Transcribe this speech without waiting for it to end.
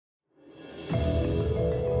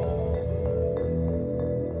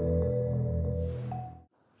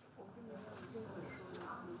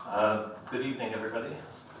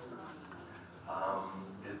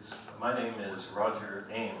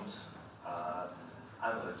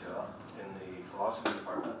in the philosophy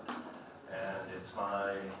department, and it's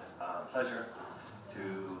my pleasure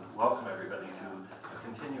to welcome everybody to a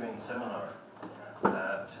continuing seminar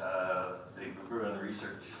that the Berggruen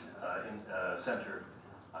Research Center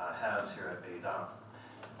has here at Beida.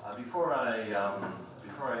 Before I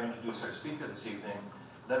introduce our speaker this evening,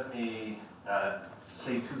 let me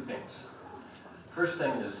say two things. First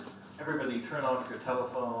thing is, everybody turn off your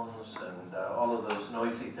telephones and all of those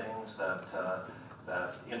noisy things that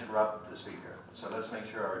interrupt the speaker. So let's make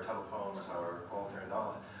sure our telephones are all turned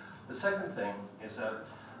off. The second thing is that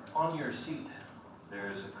on your seat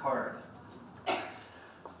there's a card.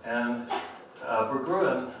 And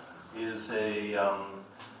Berggruen is a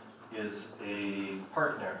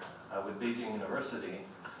partner with Peking University,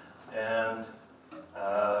 and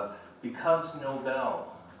because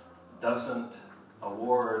Nobel doesn't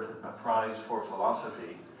award a prize for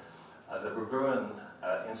philosophy, the Berggruen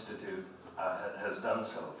Institute has done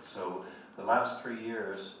so. So the last 3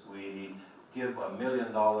 years we give $1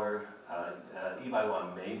 million, $1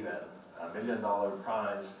 million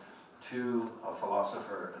prize to a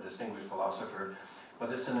philosopher, a distinguished philosopher,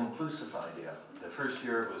 but it's an inclusive idea. The first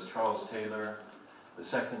year it was Charles Taylor, the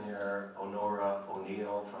second year Honora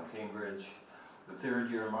O'Neill from Cambridge, the third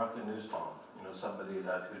year Martha Nussbaum, somebody who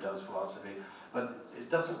does philosophy. But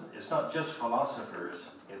it's not just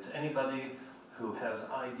philosophers, it's anybody who has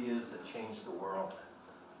ideas that change the world.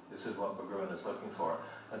 This is what Berggruen is looking for.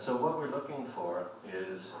 And so what we're looking for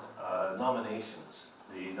is nominations.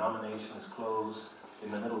 The nominations close in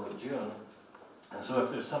the middle of June. And so if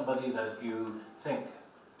there's somebody that you think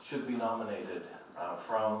should be nominated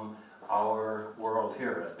from our world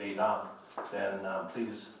here at Beida, then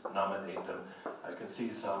please nominate them. I can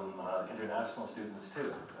see some international students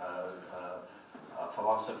too,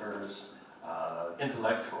 philosophers,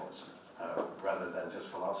 intellectuals, rather than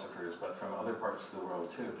just philosophers, but from other parts of the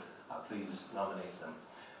world too. Please nominate them.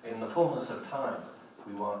 In the fullness of time,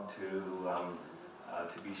 we want to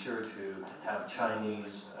be sure to have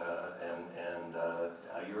Chinese and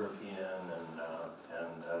European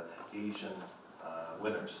and Asian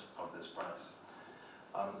winners of this prize.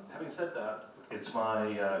 Having said that, it's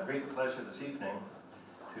my great pleasure this evening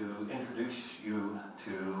to introduce you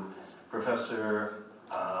to Professor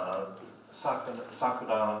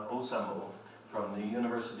Sakura Osamu from the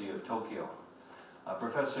University of Tokyo.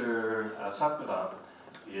 Professor Sakura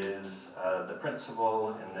is the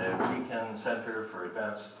principal in the RIKEN Center for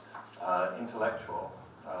Advanced Intellectual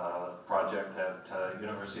project at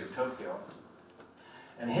University of Tokyo.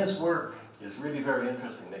 And his work is really very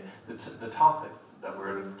interesting. The topic that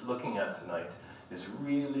we're looking at tonight is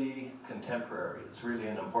really contemporary. It's really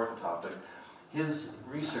an important topic. His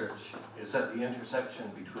research is at the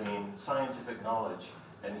intersection between scientific knowledge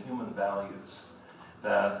and human values.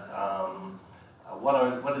 That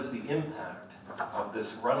what is the impact of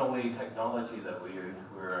this runaway technology that we're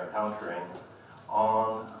encountering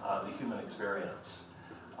on the human experience?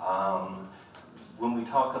 When we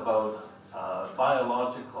talk about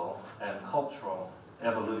biological and cultural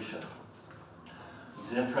evolution,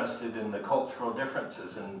 he's interested in the cultural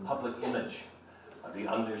differences in public image, the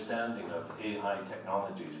understanding of AI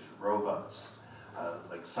technologies, robots,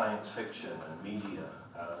 like science fiction and media,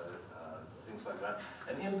 things like that.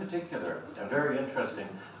 And in particular, and very interesting,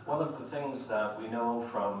 one of the things that we know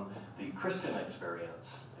from the Christian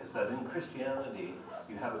experience is that in Christianity,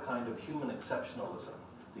 you have a kind of human exceptionalism.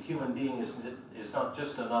 The human being is not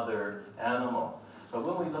just another animal. But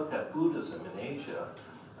when we look at Buddhism in Asia,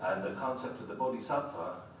 and the concept of the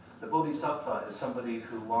Bodhisattva is somebody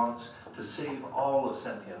who wants to save all of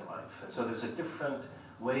sentient life. And so there's a different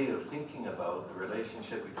way of thinking about the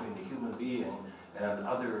relationship between the human being and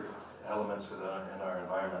other elements in our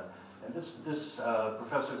environment. And this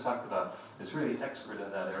Professor Sakura is really expert in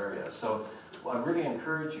that area. So I really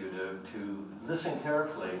encourage you to listen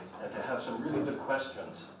carefully and to have some really good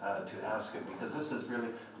questions to ask him, because this is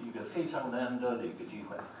really一个非常难得的一个机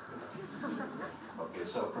会. Okay,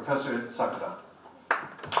 so Professor Sakura.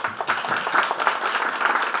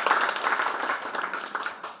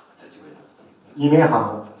 你们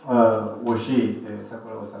好，我是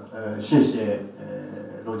Sakura Osamu，谢谢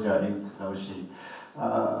Roger Ames 老师。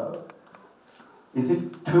Is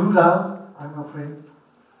it too loud? I'm afraid.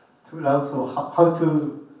 Too loud. So how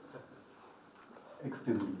to?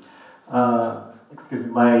 Excuse me. Excuse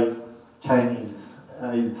me. My Chinese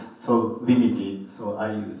is so limited, so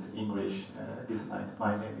I use English this night.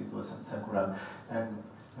 My name is Osamu Sakura, and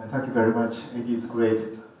thank you very much. It is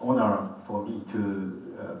great honor for me to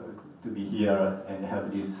be here and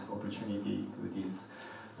have this opportunity to this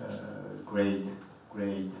great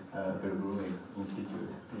Berggruen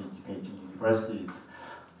Institute, Peking University's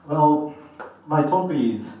Well, my talk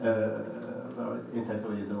is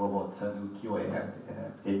entitled is Robots and Ukiyo-e and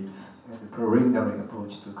Apes, and the preliminary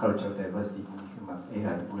approach to cultural diversity in human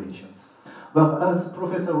AI relations. Well, as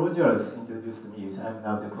Professor Rogers introduced me, I'm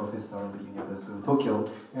now the professor of the University of Tokyo,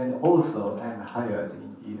 and also I'm hired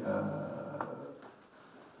in the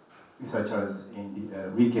researchers in the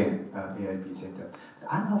RIKEN AIP Center.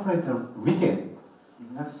 I'm afraid RIKEN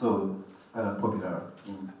is not so popular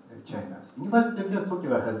in China. University of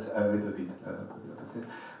Tokyo has a little bit popular.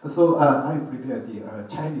 So I prepared the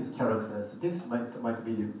Chinese characters. This might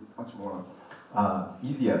be much more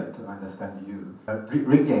easier to understand you.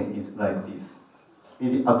 RIKEN is like this.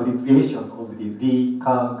 The abbreviation of the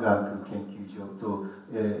Rikagaku Kenkyūjō, so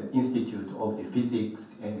Institute of the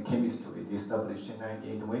Physics and Chemistry, established in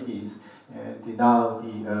 1980s, and now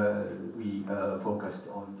we focused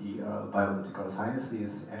on the biological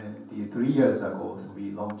sciences. And 3 years ago, so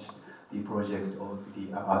we launched the project of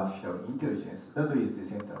the artificial intelligence. That is the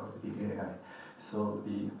center of the AI. So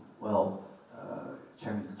the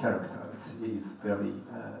Chinese characters is very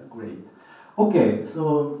great. Okay,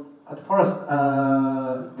 so at first,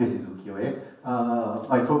 this is Ukiyo-e.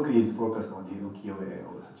 My talk is focused on the Ukiyo-e,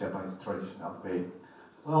 or Japanese traditional way.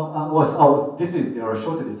 Well, this is the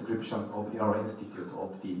short description of our institute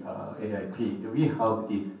of the AIP. We have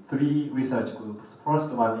the 3 research groups.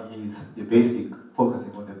 First one is the basic,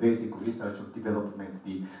 focusing on the basic research of development,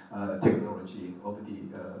 the technology of the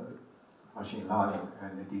machine learning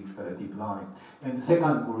and deep learning. And the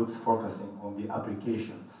second group is focusing on the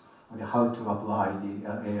applications, on how to apply the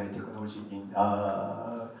AI technology in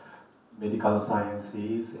medical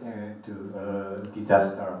sciences and to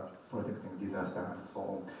protecting disaster and so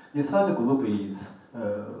on. The third group is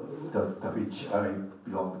which I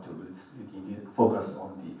belong to, is focus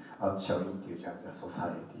on the artificial intelligence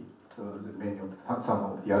society. So some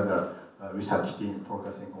of the other research team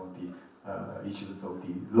focusing on the issues of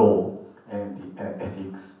the law and the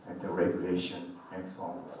ethics and the regulation and so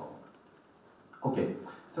on and so on. Okay,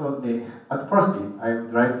 so at first I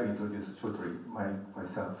would like to introduce shortly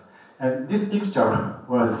myself. And this picture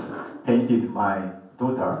was painted by my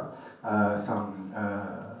daughter some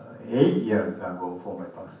 8 years ago for my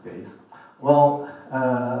birthdays. Well,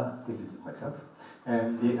 this is myself.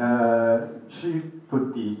 And she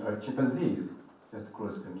put the chimpanzees just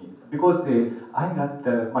close to me. Because I got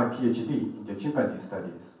my PhD in the chimpanzee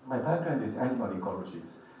studies. My background is animal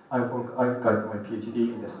ecologies. I got my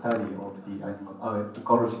PhD in the study of the animal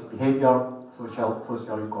ecological behavior, social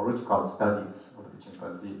ecological studies of the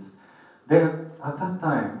chimpanzees. Then at that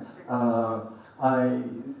time, I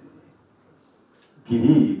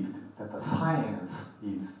believed that the science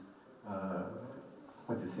is,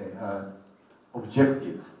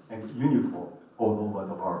 objective and uniform all over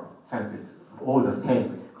the world. Science is all the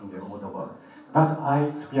same in the whole world. But I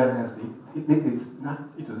experienced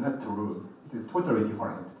it was not true. It is totally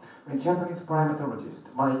different. When Japanese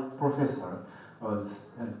primatologist, my professor, was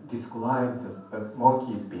described the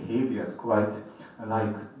monkey's behaviors quite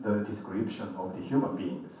like the description of the human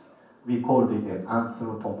beings. We called it an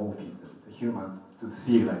anthropomorphism. The humans to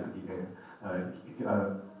see like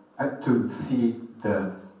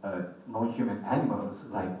the non-human animals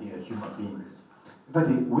like the human beings. But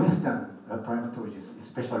the Western primatologists,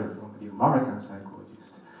 especially from the American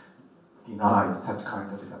psychologists, denied such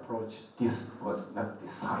kind of approach. This was not the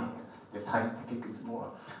science. The scientific is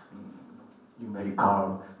more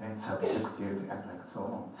numerical and subjective and like so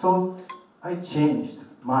on. So I changed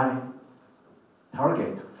my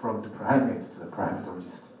target from the primate to the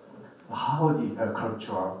primatologist. How the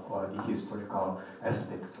cultural or the historical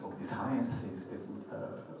aspects of the science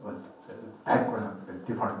was background with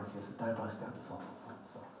differences, diversity, and so on and so on.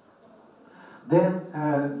 So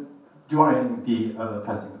then, during the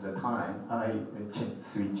passing of the time, I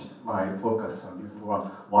switched my focus on the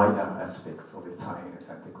more wider aspects of the science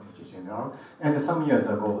and technology in general. And some years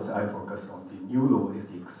ago, I focused on the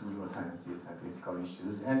neuroethics, neurosciences, and ethical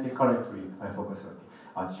issues. And currently, I focus on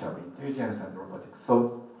the artificial intelligence and robotics.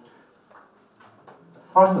 So,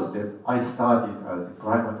 first step, I started as a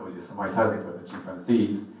primatologist, so my target was the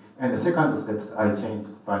chimpanzees. And the second step, I changed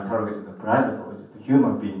my target to the primatologist, the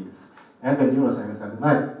human beings, and the neuroscience. And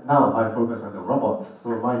now I focus on the robots. So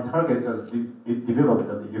my target was developed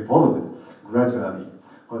and evolved gradually,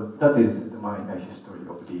 because that is my history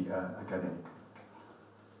of the academic.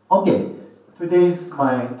 Okay, today's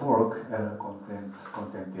my talk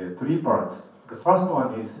content 3 parts. The first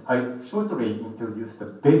one is I shortly introduce the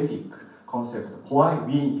basic concept of why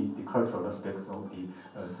we need the cultural aspects of the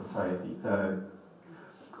society.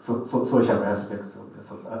 social aspects of the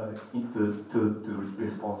society to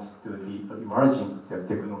response to the emerging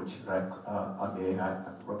technology like AI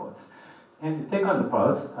and robots. And the second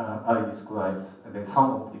part, I described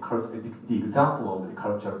some of the example of the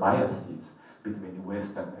cultural biases between the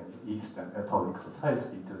Western and Eastern public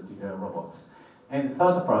society to the robots. And the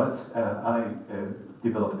third part, I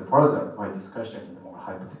developed further my discussion in the more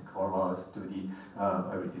hypothetical words to the,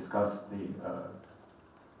 I will discuss the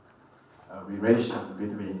relation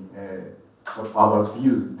between our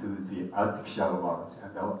view to the artificial world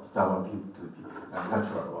and our view to the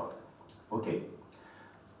natural world. Okay.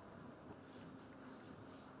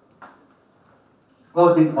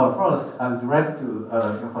 Well, first, I would like to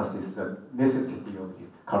emphasize the necessity of the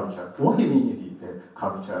culture, or even the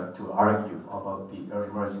culture, to argue about the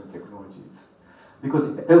emerging technologies.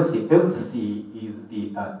 Because LC is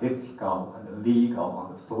the ethical and legal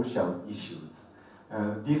and social issues.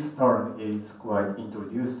 This term is quite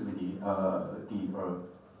introduced with the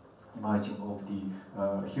emerging of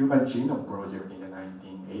the Human Genome Project in the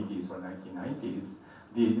 1980s or 1990s.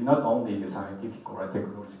 Not only the scientific or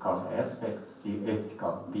technological aspects, the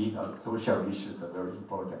ethical, legal, social issues are very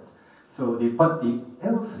important. So, but the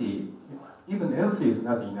LC, even LC is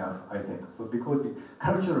not enough, I think. So, because the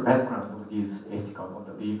cultural background of these ethical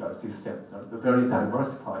and legal systems are very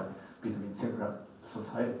diversified between several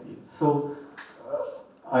societies. So,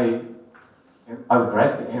 I would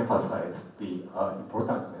like to emphasize the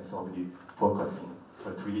importance of the focusing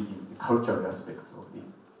or treating the cultural aspects of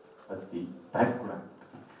as the background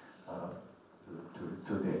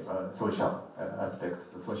to the social aspects,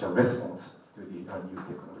 the social response to the new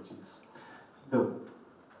technologies. The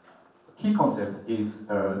key concept is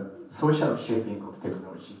social shaping of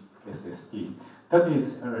technology, SST. That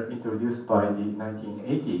is introduced by the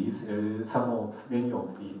 1980s. Many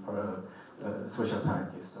of the social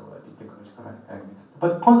scientists or the technological analysts.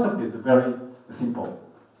 But the concept is very simple.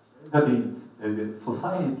 That is,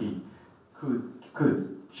 society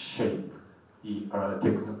could shape the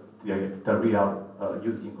real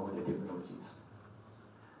using of the technologies.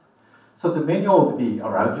 So many of the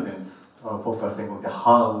arguments focusing on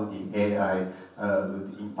how the AI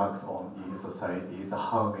would impact on the societies,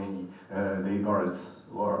 how many laborers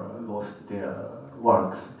lost their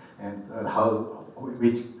works, and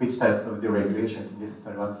which types of the regulations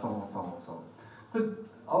necessary, and so on, so on, so on. So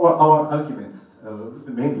our arguments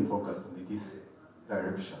mainly focus on these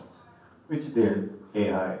directions, which the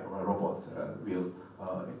AI or robots will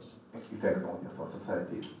effect on the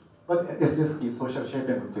societies. But SST, social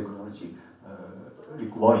shaping of technology,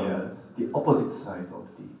 requires the opposite side of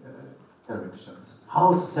the directions.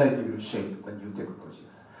 How society will shape the new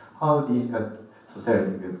technologies, how the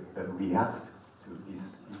society will react to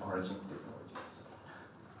these emerging technologies.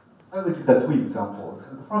 I will give the two examples.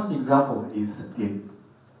 The first example is the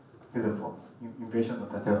telephone, invention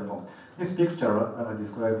of the telephone. This picture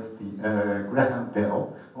describes the Graham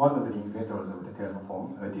Bell, one of the inventors of the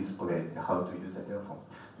telephone, displays how to use a telephone.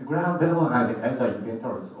 Graham Bell and the other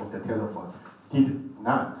inventors of the telephones did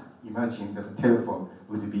not imagine that the telephone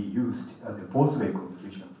would be used as a both-way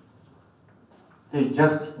communication. They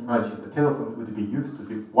just imagined the telephone would be used to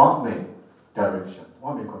be one-way direction,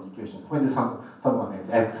 one-way communication. When someone has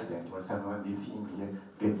accident or someone is in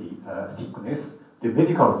the sickness, the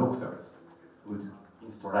medical doctors would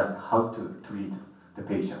instruct how to treat the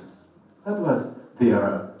patients. That was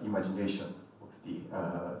their imagination of the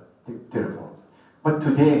telephones. But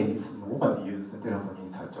today, nobody uses the telephone in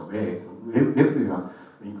such a way. So everyone,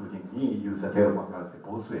 including me, use the telephone as the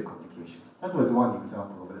both-way communication. That was one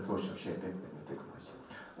example of the social shaping of the technology.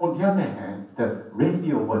 On the other hand, the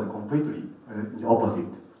radio was completely the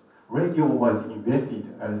opposite. Radio was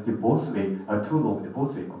invented as the both-way, a tool of the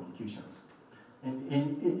both-way communications.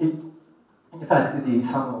 In fact,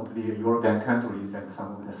 some of the European countries and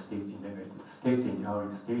some of the states in the United States in the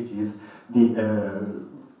early stages,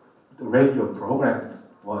 the radio programs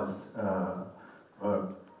was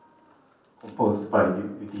composed by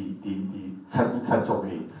in such a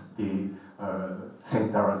ways the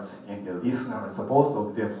senders and the listeners, both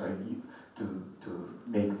of them to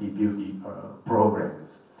make the beauty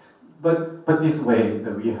programs. But this way,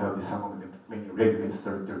 we have some of the many regulations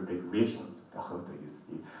how to use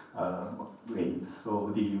the waves.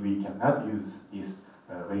 So we cannot use this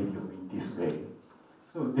radio in this way.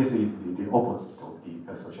 So this is the opposite of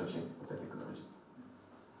the social shaping of the technology.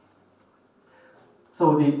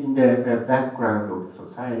 So in the background of the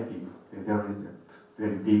society, there is a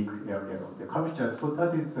very big area of the culture. So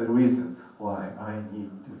that is the reason why I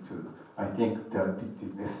need I think that it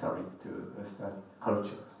is necessary to study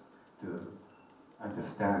cultures, to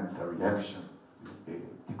understand the reaction of the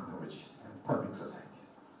technologies and public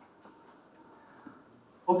societies.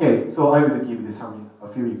 Okay, so I will give you a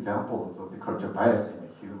few examples of the cultural bias in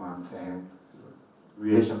the humans and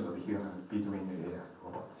relations of the humans between the AI and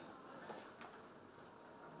robots.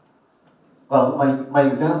 Well, my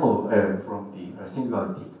example from the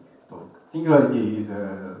singularity talk. Singularity is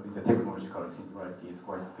a technological singularity is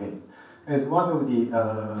quite vague. As one of the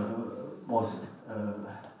most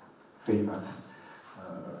famous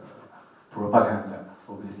propaganda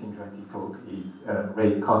of the singularity talk is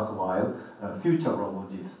Ray Kurzweil,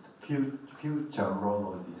 futurologist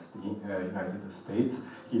in United States.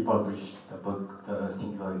 He published the book The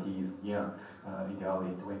Singularity is Near in the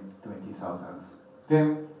early 2000s.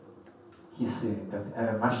 Then he said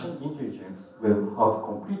that machine intelligence will have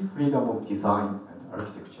complete freedom of design and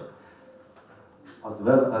architecture, as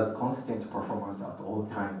well as constant performance at all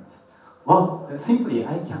times. Well, simply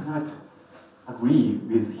I cannot agree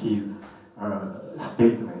with his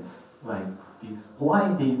statements like this.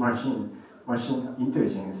 Why the machine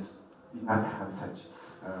intelligence did not have such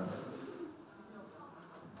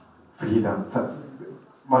freedom?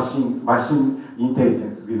 Machine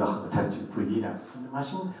intelligence will have such freedom.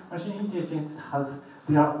 Machine intelligence has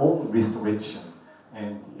their own restriction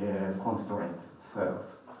and constraint. So,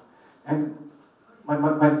 and my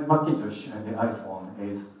Macintosh and the iPhone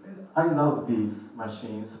is, I love these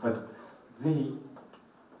machines, but they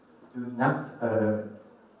do not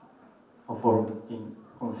perform in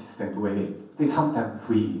consistent way. They sometimes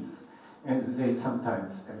freeze, and they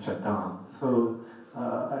sometimes shut down. So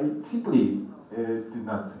I simply do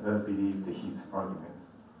not believe his arguments.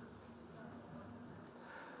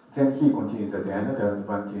 Then he continues that another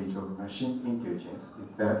advantage of machine intelligence is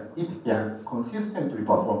that it can consistently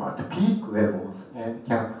perform at peak levels and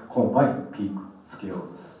can combine peak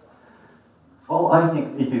skills. Well, I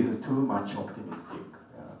think it is too much optimistic.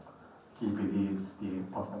 He believes the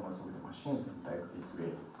performance of the machines in this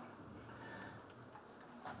way.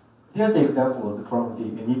 The other example is from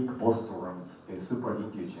the Nick Bostrom's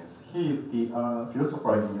superintelligence. He is the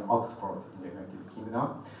philosopher in Oxford in the United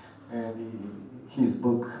Kingdom, and his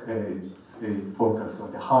book is focused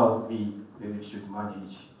on how we should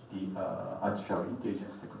manage the artificial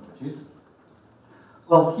intelligence technologies.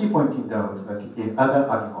 Well, he pointed out that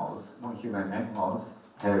other animals, non-human animals,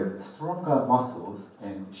 have stronger muscles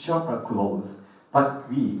and sharper claws, but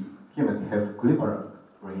we humans have cleverer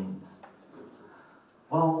brains.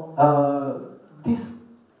 Well, this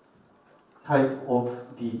type of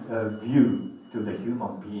the view to the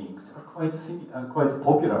human beings are quite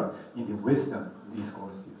popular in the Western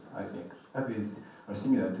discourses, I think. That is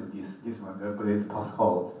similar to this one, Blaise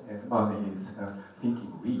Pascal's, and one is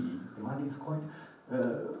thinking we. The one is quite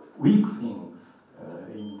weak things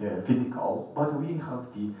in the physical, but we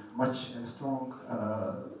have the much strong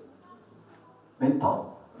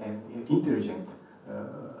mental and intelligent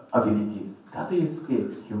abilities. That is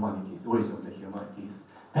the humanities, origin of the humanities.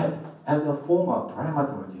 But as a former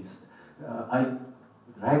primatologist, I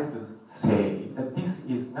would like to say that this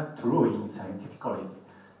is not true in scientifically.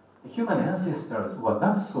 The human ancestors were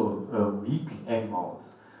not so weak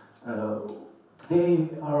animals. They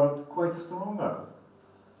are quite stronger.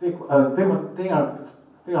 They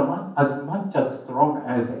are as much as strong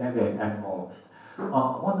as other animals.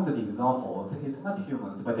 One of the examples is not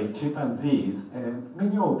humans, but the chimpanzees. And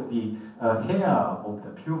many of the hair of the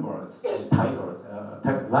pumas and tigers,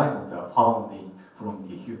 lions are found from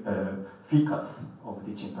the fecus of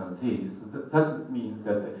the chimpanzees. That means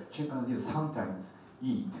that the chimpanzees sometimes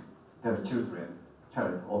eat their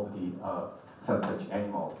child of the such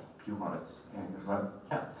animals, pumas and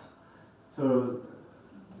cats. So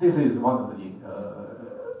this is one of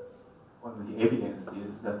the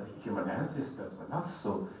evidences that human ancestors were not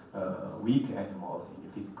so weak animals in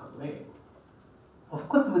the physical way. Of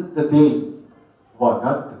course, they were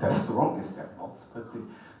not the strongest animals,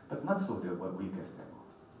 but not so they were weakest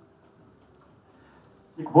animals.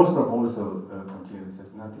 Bostrom also continues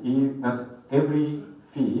that not every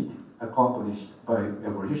feat accomplished by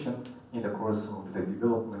evolution in the course of the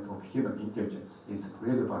development of human intelligence is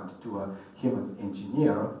relevant to a human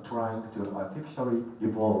engineer trying to artificially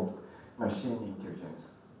evolve machine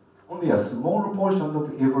intelligence. Only a small portion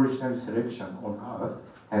of evolutionary selection on Earth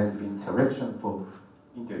has been selection for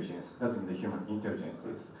intelligence, that means the human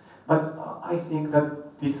intelligences. But I think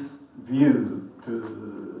that this view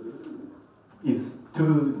is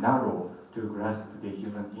too narrow to grasp the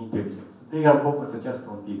human intelligence. They are focused just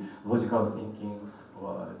on the logical thinking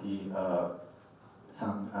or the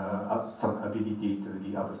some ability to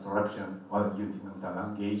the abstraction while using the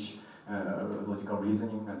language, logical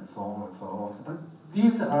reasoning, and so on and so on. But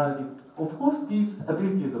these are, of course, these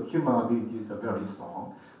abilities of human abilities are very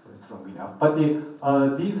strong. strong enough. But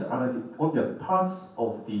these are the only parts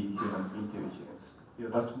of the human intelligence.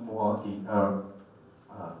 Much more the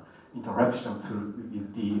interaction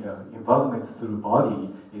with the environment through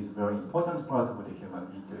body is very important part of the human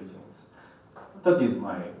intelligence. That is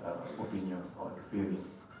my opinion or feeling.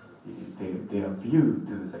 Their view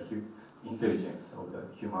to the intelligence of the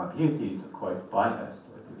human ability is quite biased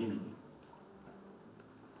or limited.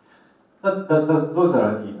 Those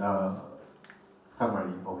are the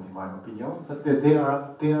summary of my opinion. That there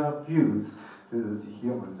are views to the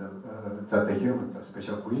humans that the humans are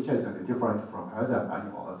special creatures and different from other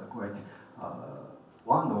animals. Quite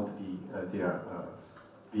one of their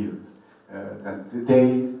views. And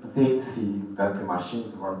they see that the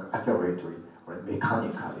machines work accurately or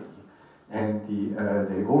mechanically. And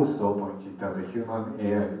they also pointed out the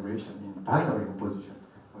human-AI relation in binary opposition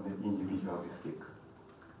on the individualistic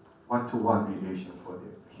one-to-one relation for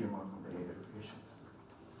the human and AI relations.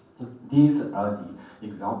 So these are the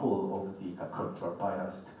example of the cultural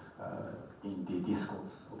bias in the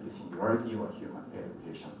discourse of the singularity or human-AI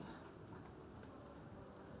relations.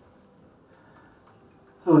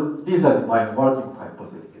 So these are my working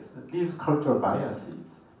hypotheses. These cultural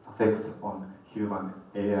biases affect on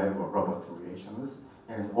human-AI or robot relations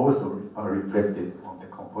and also are reflected on the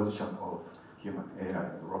composition of human-AI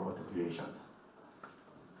and robot relations.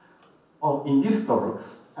 In these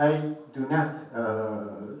talks, I do not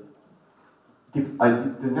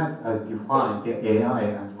define the AI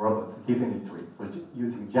and robots definitely. So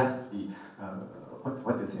using just the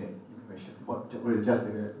what do you say in English? Just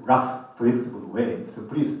a rough, flexible way. So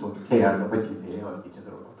please don't care what is AI or which is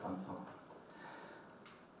the robot and so on.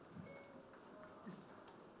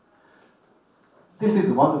 This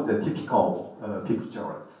is one of the typical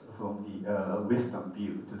pictures from the Western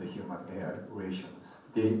view to the human-AI relations.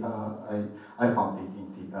 I found it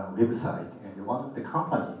in the website, and one of the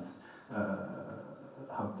companies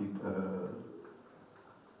have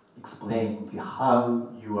explained how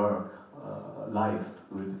your life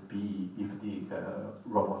would be if the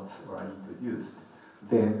robots were introduced.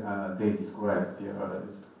 Then they describe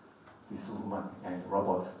this woman and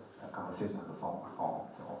robots conversation and so on and so on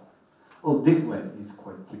and so on. Well, this way is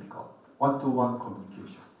quite typical. One-to-one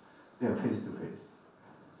communication. They are face-to-face.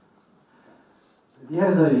 The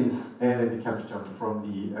other is captured from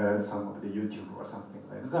the some of the YouTube or something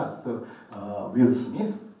like that. So Will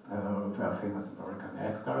Smith, famous American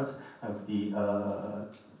actors, have the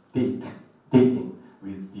dating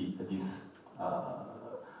with this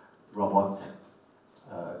robot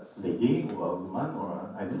lady or woman,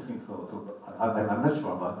 or I don't think so. I'm not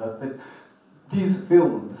sure about that, but these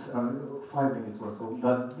films are 5 minutes or so,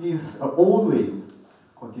 but these are always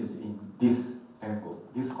continuous in this angle,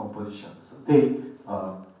 this composition. So they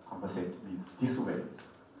conversate with this way,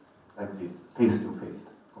 like this,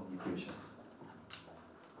 face-to-face communications.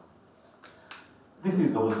 This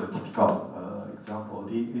is also a typical example.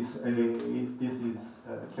 This is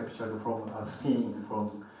captured from a scene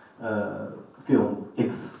from film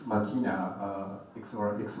Ex Machina,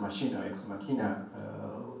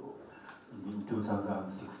 in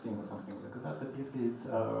 2016 or something like that. But this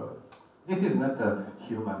is not a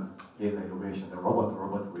human-AI relation, the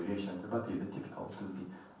robot-robot relation, but it is typical to the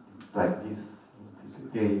like this.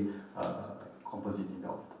 They composite in the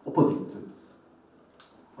opposite to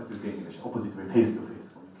what you say in English, opposite way, face-to-face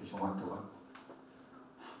communication, one-to-one.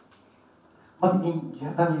 But in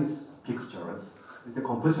Japanese pictures, the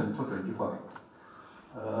composition is totally different.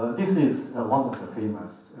 This is one of the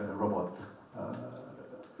famous robot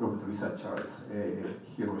researchers,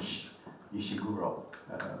 Hiroshi Ishiguro,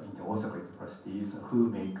 in the Osaka universities, who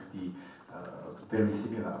make the very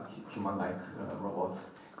similar human-like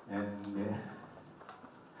robots. And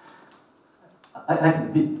I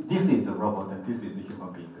think this is a robot and this is a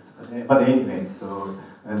human being. But anyway, so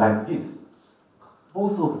like this,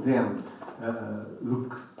 both of them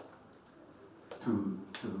look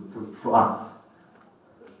to us.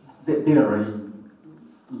 They are in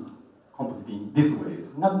composite in these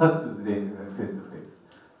ways, not to the face-to-face.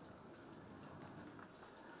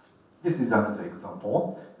 This is another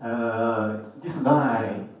example. This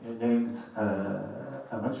guy names,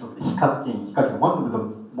 I'm not sure, Hikakin, one of the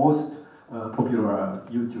most popular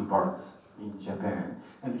YouTubers in Japan.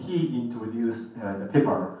 And he introduced the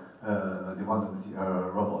Pepper, the one of the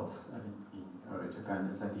robots in Japan.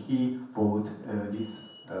 And he bought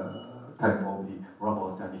this type of the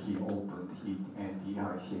robots, and he opened it, and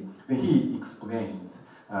he explains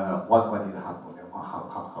what is happening,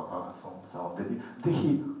 how, and so on. So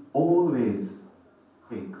he always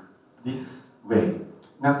think this way,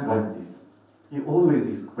 not like this. He always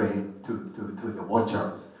explain to the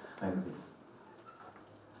watchers like this.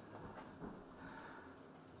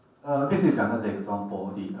 this is another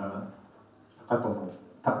example, the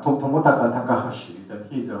Tomotaka Takahashi, that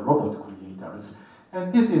he's a robot creator.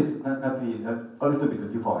 And this is a little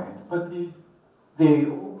bit different, but they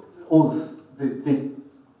do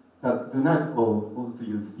not also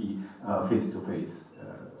use the face-to-face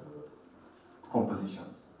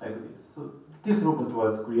compositions like this. So this robot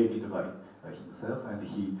was created by himself, and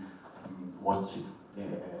he watches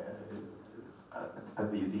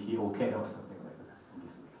is he okay or something like that in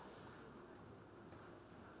this way.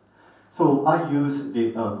 So I use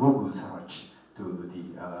the Google search to the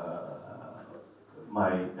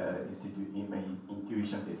my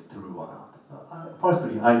intuition is true or not. So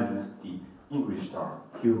firstly, I use the English term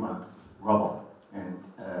human, robot, and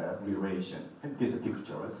relation, and these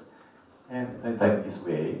pictures, and like this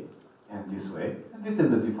way, and this way, and this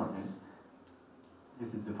is different.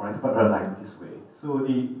 This is different, but I like this way. So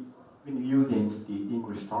when using the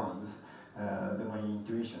English terms, then my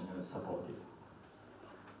intuition is supported,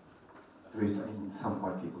 at least in some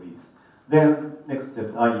degrees. Then next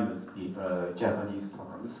step, I use the Japanese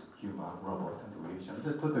terms, human, robot, and relations.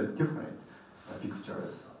 So totally different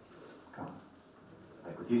pictures come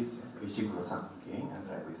like this, Ishiguro-san again, and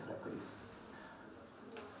like this.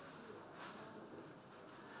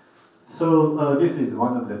 So this is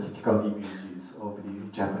one of the typical images of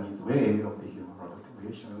the Japanese way of the human-robot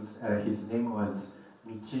relations. His name was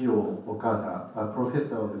Michio Okada, a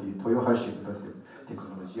professor of the Toyohashi University of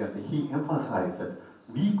Technology. As he emphasized that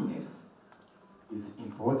weakness is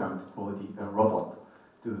important for the robot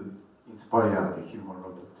to inspire the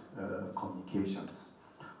human-robot communications.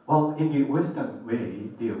 Well, in the Western way,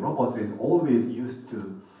 the robot is always used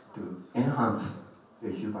to enhance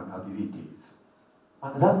the human abilities.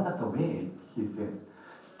 But that's not the way he says.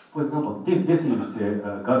 For example, this is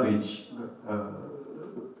a garbage,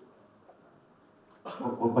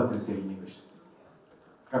 what do you say in English?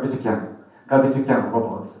 Garbage can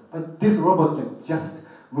robots. But this robot can just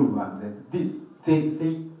move, and they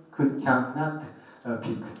cannot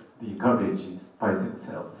pick the garbages by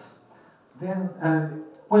themselves. Then,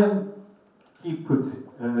 when he put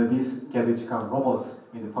these garbage can robots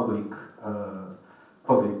in the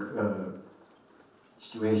public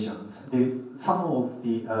situations, some of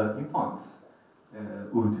the infants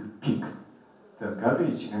would pick the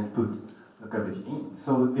garbage and put the garbage in.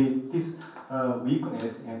 So this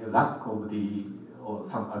weakness and lack of or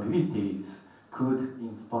some abilities could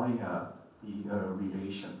inspire the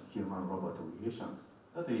human-robot relations.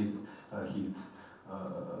 That is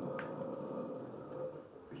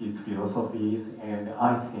his philosophies, and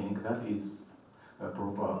I think that is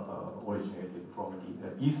originated from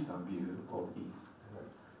the Eastern view of these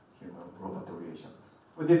human-robot relations.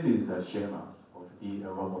 Well, this is a schema of the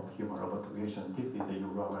human-robot relation. This is a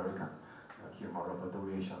Euro-American human-robot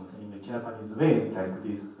relations. In the Japanese way, like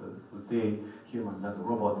this, today humans and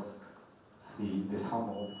robots see the sum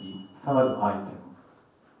of the third item.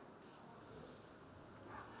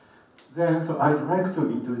 Then, so I'd like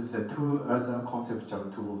to introduce two other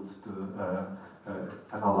conceptual tools to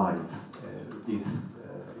analyze these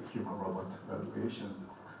human-robot relations.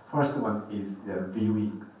 First one is the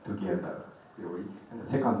viewing together theory, and the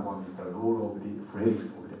second one is the role of the frame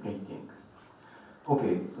of the paintings.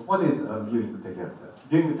 Okay, so what is viewing together?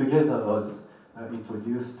 Viewing together was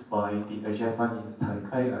introduced by the Japanese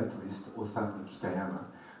psychiatrist Osamu Kitayama,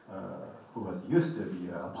 who used to be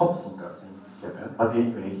a pop singer in Japan, but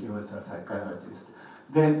anyway, he was a psychiatrist.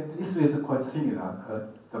 Then this is quite similar,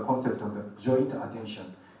 the concept of the joint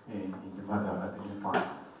attention in the mother and infant.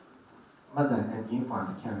 Mother and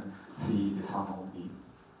infant can see the sum of the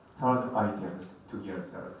third items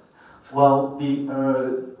together. Well,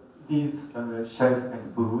 these Scheff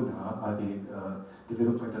and Buhner, the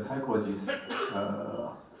developmental psychologists,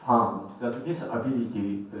 found that this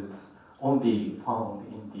ability is only found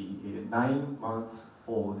in the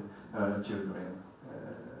 9-month-old children.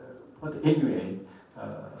 But anyway,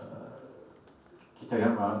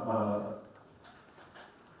 Kitayama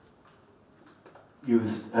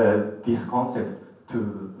used this concept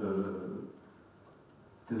to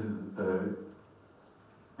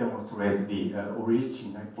demonstrate the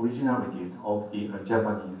originalities of the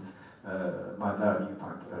Japanese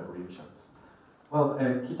mother-infant relations. Well,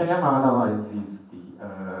 Kitayama analyzes the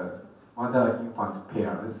mother-infant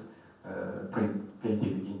pairs painted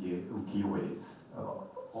in the Ukiyo-e's,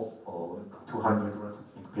 or 200 or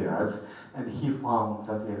something pairs, and he found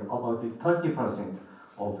that about 30%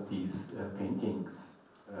 of these paintings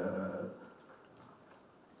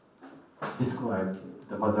describes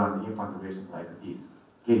the mother and infant relation like this,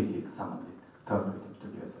 gazes some of the third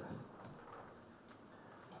together.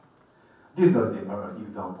 These are the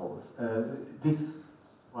examples. This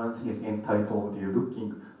One is entitled The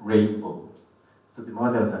Looking Rainbow. So the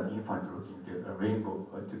mothers and infant looking the rainbow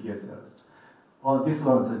together. Well, this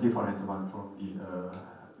one's a different one from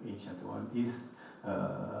the ancient one. Is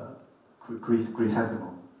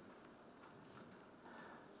chrysanthemum.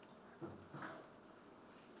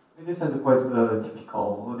 And this is quite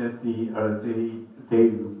typical that they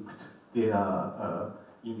looked their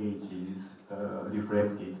images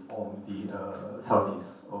reflected on the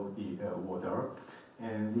surface of the water,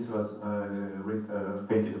 and this was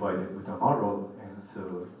painted by the Utamaro, and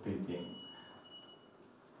so painting.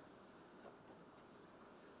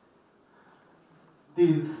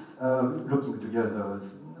 These looking together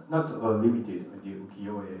was not limited to the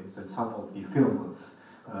ukiyo-e, so some of the films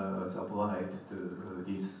was applied to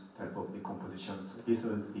this type of the compositions. This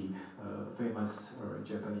was the famous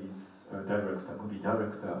Japanese movie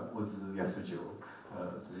director, Ozu Yasujiro,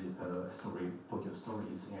 Tokyo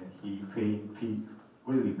Stories, and he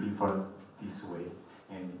really prefers this way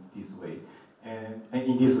and this way. And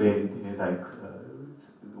in this way, they like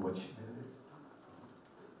watch.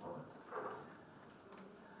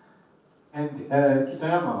 And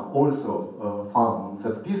Kitayama also found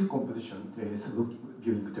that this composition is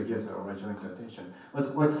viewing together or joint attention was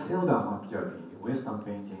quite seldom appeared in Western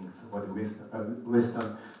paintings or the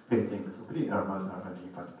Western paintings of the mother and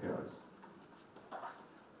infant pairs.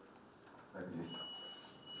 Like this.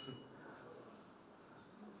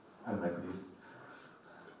 And like this.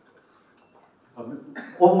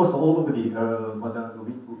 Almost all of the mother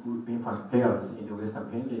and infant pairs in the Western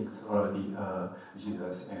paintings are the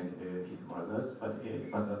Jesus and his mothers, but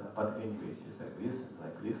anyway, it's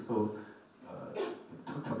like this. So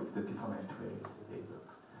totally the different ways they look.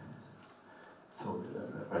 So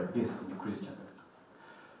like this in Christian.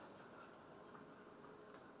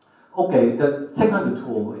 Okay, the second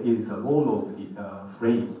tool is the role of the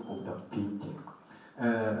frame of the painting.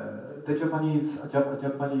 The Japanese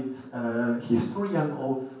historian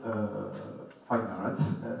of fine arts,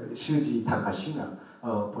 Shuji Takashina,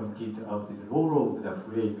 pointed out that the role of the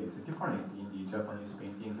frame is different in the Japanese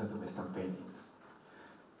paintings and the Western paintings.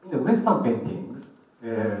 In the Western paintings,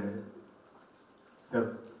 the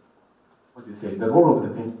role of the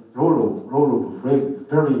role of frame is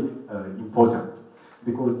very important,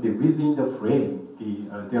 because within the frame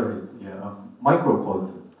there is a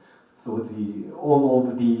microcosm. So all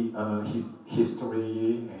of the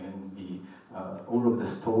history and all of the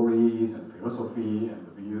stories and philosophy and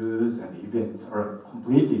views and events are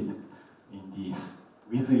completed in this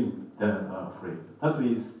within the frame. That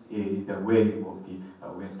is the way of the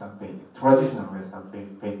Western painting, traditional Western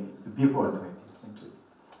paintings before the 20th century.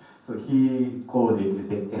 So he called it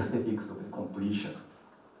the aesthetics of the completion.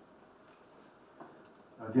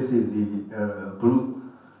 This is the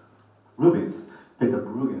Rubens. Peter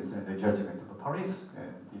Berggruen and the Judgment of Paris,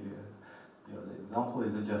 and the other example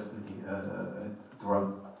is just the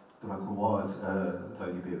Delacroix's La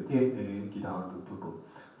Liberté, Guidant du Peuple.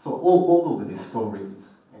 So all of the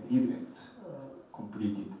stories and events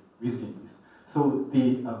completed within this. So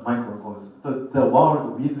the microcosm, the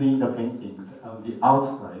world within the paintings on the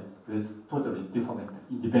outside is totally different,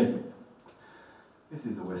 independent. This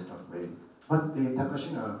is a Western way. But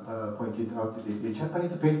Takashina pointed out that the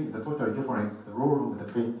Japanese paintings are totally different. The role of the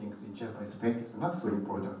paintings in Japanese paintings is not so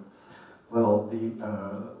important. Well,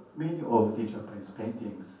 many of the Japanese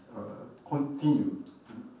paintings continue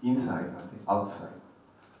inside and outside.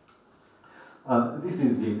 This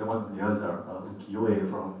is one of the other ukiyo-e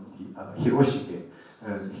from the Hiroshige.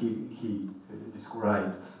 He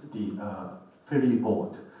describes the ferry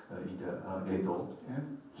boat in the Edo.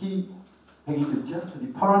 And he painted just the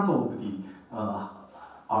part of the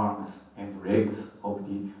arms and legs of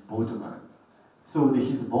the boatman. So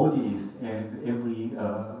his bodies and every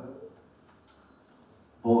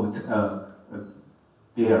boat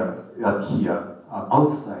there and here are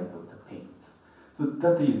outside of the paints. So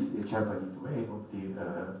that is the Japanese way of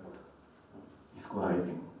the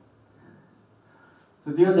describing.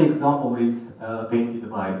 So the other example is painted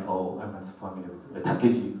by, I'm not familiar with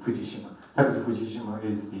Takeshi Fujishima. Takeshi Fujishima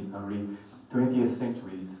is the early 20th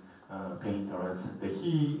century's painters.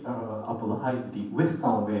 He applied the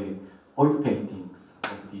Western way oil paintings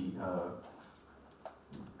of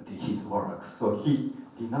his works. So he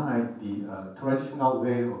denied the traditional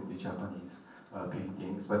way of the Japanese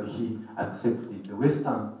paintings, but he accepted the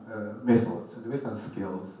Western methods, the Western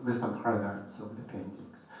skills, Western paradigms of the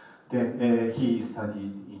paintings. Then he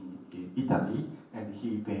studied in Italy, and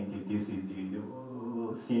he painted, this is the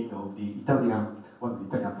scene of the one of the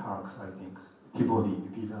Italian parks, I think, Tivoli,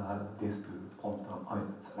 Villa d'Este, Ponta,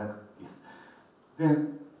 islands, like this.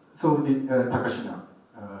 Then, so the Takashina,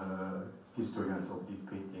 historians of the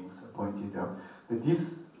paintings pointed out that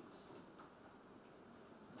this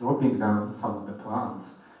dropping down some of the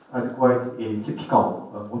plants are quite a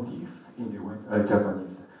typical motif in the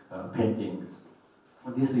Japanese paintings.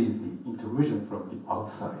 This is the intrusion from the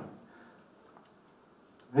outside.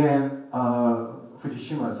 Then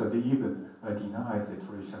Fujishima, so they even denied the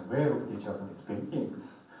traditional way of the Japanese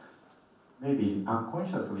paintings, maybe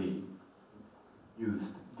unconsciously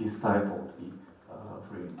used this type of the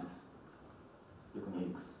frames,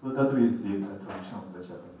 techniques. So that is the tradition of the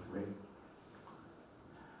Japanese way.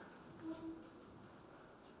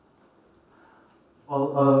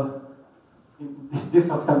 Well, in this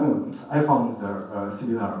afternoon, I found a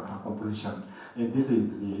similar composition. And this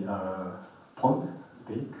is the pond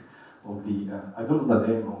take of the, I don't know the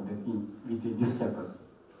name of the, within this campus.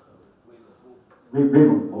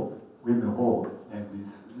 Women Hall. And this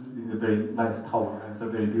is a very nice tower, and it's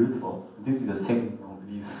very beautiful. This is the same of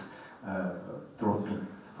these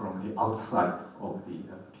droppings from the outside of the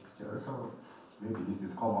picture. So maybe this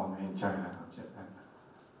is common in China and Japan.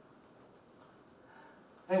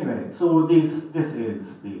 Anyway, so this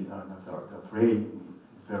is the frame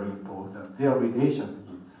is very important. Their relation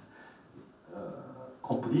is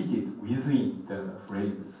completed within the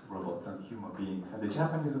frames, robots and human beings. And the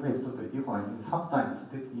Japanese way is totally different. And sometimes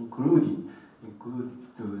that include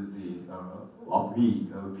to the we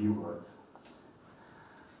viewers.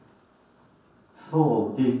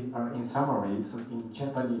 So in summary, so in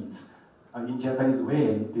Japanese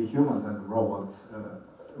way, the humans and robots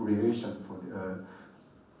relation for the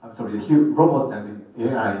the robots and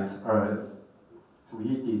the AIs are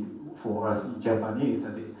treated for us in Japanese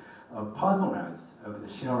and the partners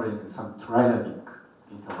sharing some triadic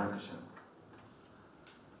interaction.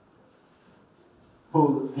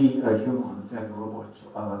 For the humans and robots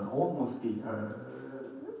are almost the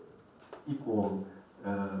equal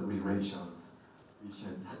relations,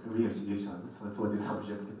 for the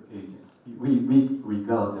subjective agents. We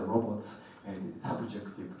regard the robots and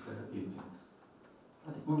subjective agents.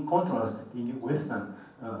 But in contrast, in the Western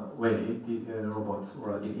way, the robots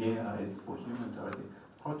or the AIs for humans are the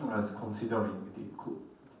partners considering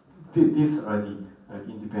these are the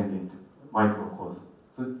independent microcosms.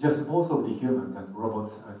 So just both of the humans and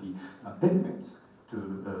robots are the elements to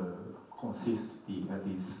consist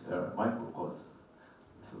these microcosms.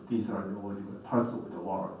 So these are all the parts of the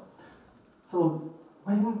world. So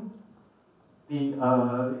when in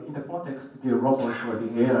the context the robots or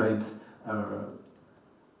the AIs are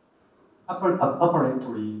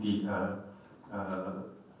apparently the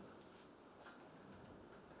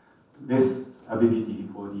less ability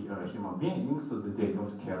for the human beings, so that they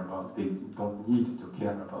don't need to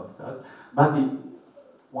care about that. But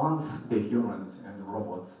once the humans and the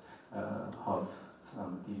robots have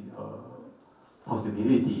some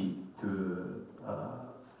possibility to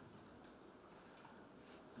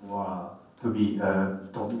be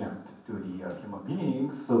dominant to the human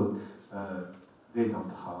beings, so they don't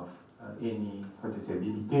have any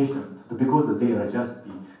limitations, because they are just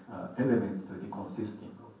the elements to the consisting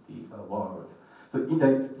of the world. So in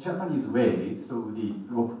the Japanese way, so the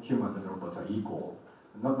humans and robots are equal.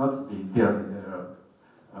 There is a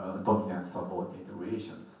dominant subordinate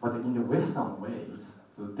relations. But in the Western ways,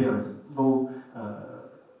 so there is no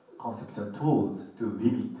conceptual tools to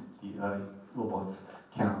limit the robots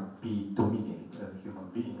can be dominate human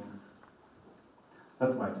beings.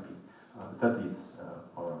 That might be, that is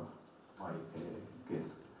my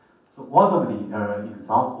guess. So one of the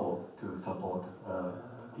example to support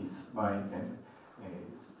my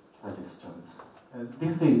suggestions.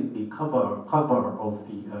 This is the cover of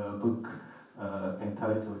the book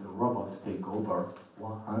entitled "Robot Takeover: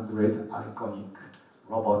 100 Iconic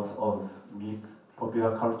Robots of Myth,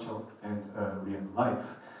 Popular Culture, and Real Life,"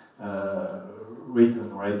 written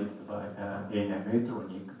by A.N.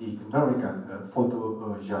 Metronic, the American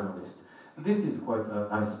photojournalist. This is quite a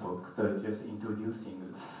nice book, so just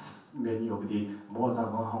introducing many of the more than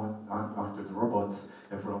 100 robots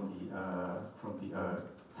from the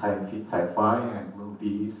sci-fi and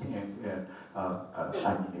movies and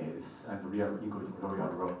animes and including real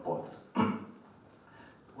robots.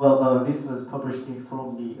 Well, this was published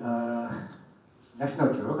from the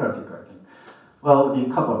National Geographic, I think. Well, the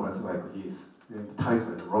cover was like this. The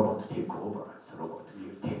title is "Robot Takeover." So robot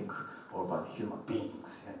will take over the human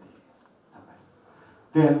beings and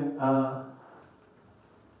then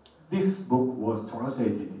this book was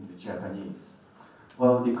translated into Japanese.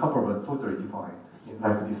 Well, the cover was totally defined in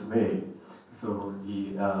like this way. So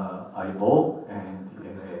the eyeball and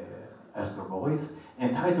Astro Boys,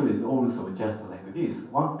 and title is also just like this: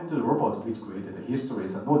 100 robots which created the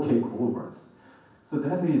histories and no takeovers. So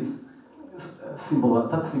that is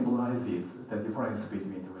that symbolizes the difference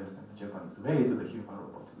between the Western and Japanese way to the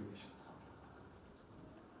human-robot relations.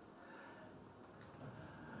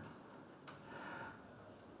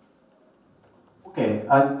 Okay,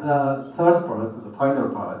 and the third part, the final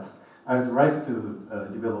part, I'd like to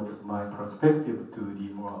develop my perspective to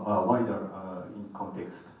the more wider in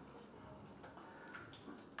context.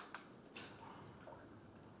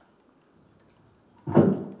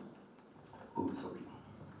 Oh, sorry.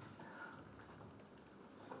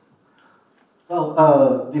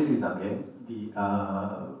 Well, this is again the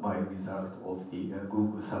my result of the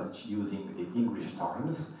Google search using the English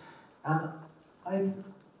terms, and I'm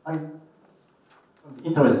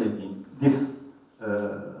interested in this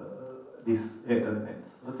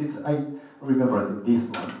elements. I remember this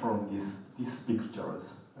one from these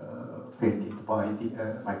pictures painted by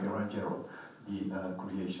the Michelangelo, the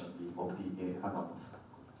creation of the animals.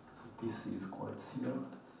 So this is quite similar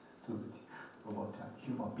to the robot and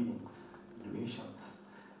human beings relations.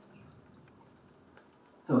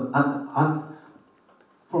 So and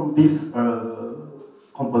from these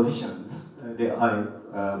compositions, I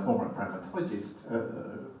former primatologist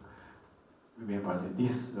remember that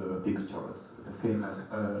these pictures, the famous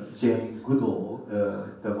Jane Goodall,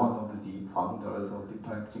 the one of the founders of the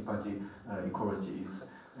chimpanzee ecologies,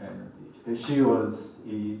 and she was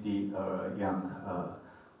the young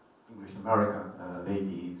English American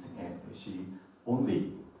ladies, and she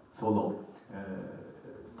only solo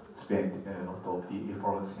spent a lot of the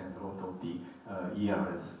efforts and a lot of the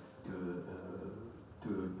years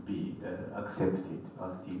to be accepted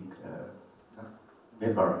as the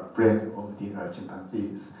member friend of the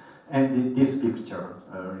chimpanzees. And this picture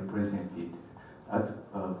represented at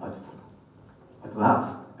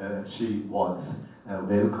last she was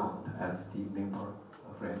welcomed as the member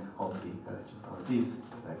friend of the chimpanzees.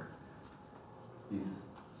 Like this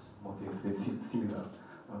motif, the similar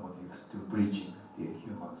motifs to bridging the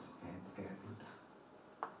humans and apes.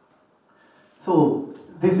 So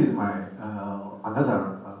this is my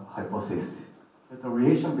another hypothesis, that the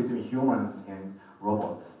relation between humans and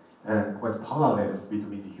robots quite parallel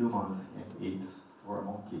between the humans and apes or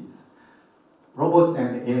monkeys. Robots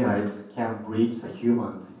and AIs can bridge the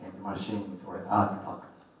humans and machines or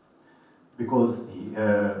artifacts, because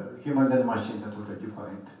the humans and machines are totally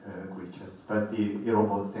different creatures, but the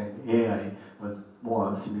robots and AI was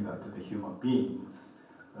more similar to the human beings,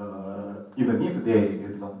 even if they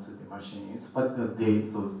belong to the machines, but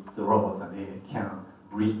the robots and AI can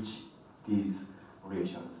bridge these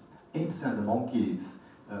relations. Apes and monkeys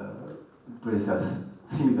place us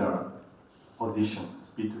similar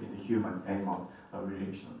positions between the human-animal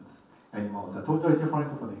relations. Animals are totally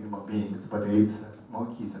different from the human beings, but apes and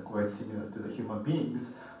monkeys are quite similar to the human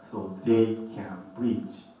beings, so they can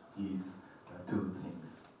bridge these two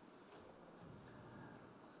things.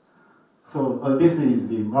 So this is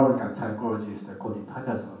the American psychologist Colin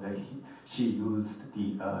Patterson. She used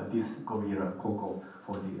this gorilla Coco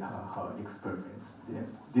for her experiments.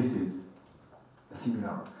 This is a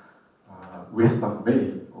similar Western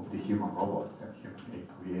way of the human robots and human ape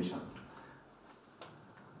creations.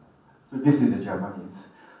 So this is the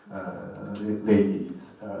Japanese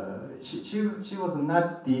ladies. She was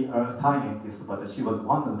not the scientist, but she was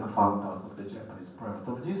one of the founders of the Japanese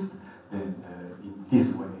primatologists. Then in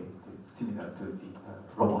this way, it's similar to the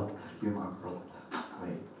human robots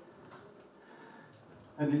way.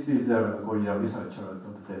 And this is a gorilla researcher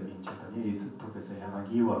in Japanese, Professor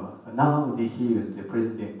Yamagiwa. Now he is the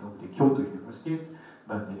president of the Kyoto University,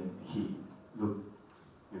 but he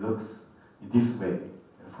looks in this way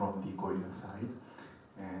from the gorilla side.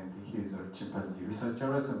 And he is a chimpanzee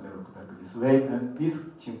researcher, and they look like this way. And these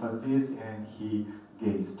chimpanzees and he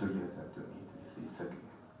gaze together to meet. It's looking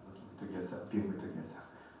together, viewing together.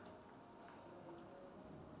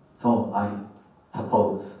 So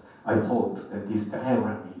I hope that this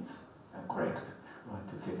diagram is correct. I want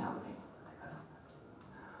to say something.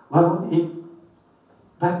 Well, in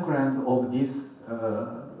background of this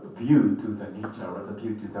view to the nature or the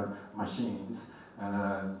view to the machines,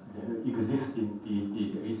 exists in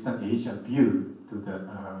the Eastern Asian view to the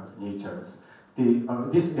natures.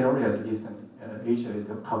 This area of Eastern Asia is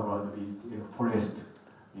covered with forest,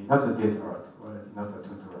 not a desert, whereas not a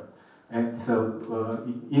tundra. And so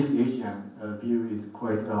East Asian view is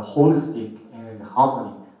quite a holistic and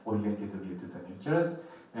harmony-oriented view to the natures,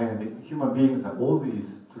 and human beings are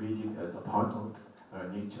always treated as a part of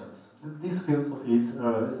natures. This philosophy is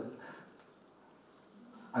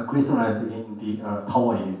crystallized in the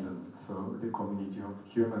Taoism, so the community of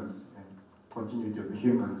humans and continuity of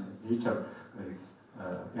humans and nature is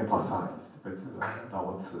emphasized with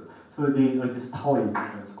Lao Tzu. So this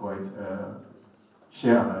Taoism is quite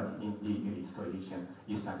shared in the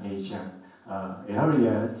Eastern Asian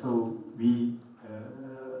area. So we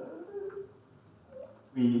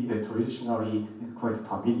traditionally is quite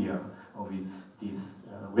familiar with this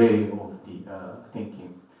way of the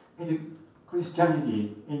thinking. In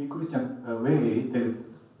Christianity, in Christian way, the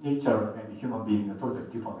nature and the human being are totally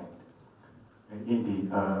different. In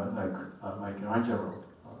the like Michelangelo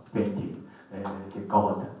painting, the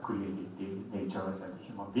God created the natures and the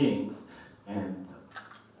human beings,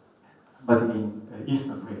 but in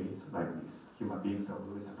Eastern ways like this, human beings are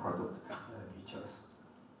always a part of natures.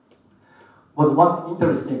 But one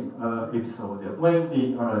interesting episode, when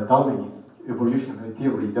the Darwinist evolutionary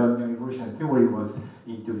theory was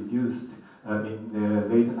introduced in the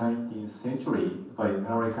late 19th century by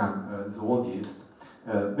American zoologists,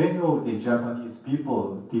 many of the Japanese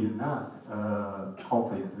people did not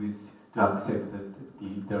conflict with to accept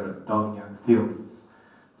the Darwinian theories.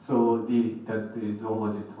 So the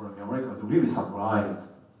zoologist from America was really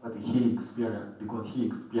surprised what he experienced, because he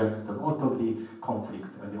experienced a lot of the conflict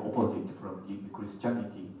and the opposite from the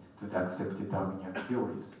Christianity to accept the Darwinian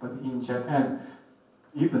theories. But in Japan,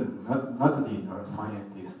 even not the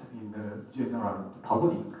scientists, in the general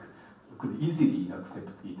public could easily accept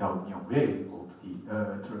the Darwinian way of the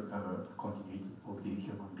continuity of the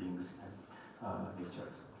human beings and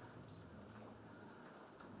natures.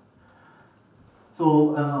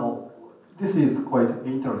 So this is quite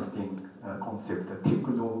interesting concept,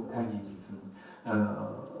 techno-animism,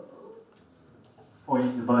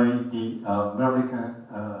 coined by the American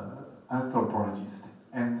anthropologist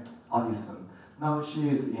Anne Allison. Now she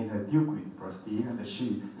is in Duke University and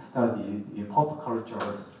she studied the pop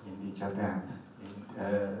cultures in the Japan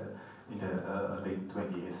in the late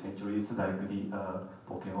 20th centuries, like the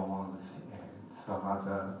Pokemons and some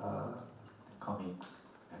other comics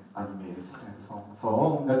and animes and so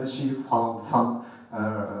on, that she found some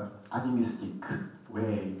animistic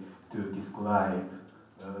way to describe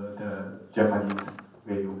the Japanese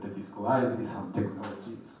way of describing some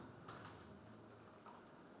technologies.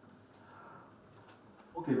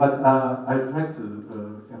 Okay, but I'd like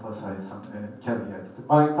to emphasize some caveat.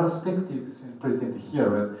 My perspectives presented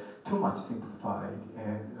here are too much simplified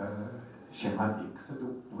and schematic, so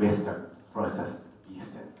Western versus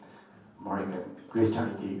Eastern, American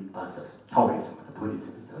Christianity versus Taoism,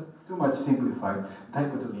 Buddhism. It's too much simplified.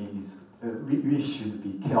 Dichotomy is, we should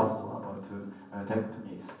be careful about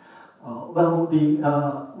dichotomies.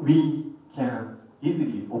 We can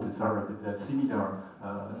easily observe that similar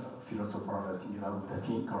philosophers, similar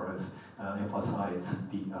thinkers emphasize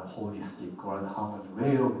the holistic or harmony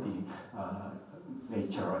way of the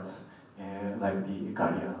natures, like the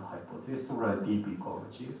Gaia hypothesis or deep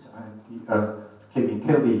ecologies. And Kevin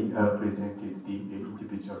Kelly presented the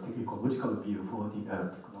individualistic ecological view for the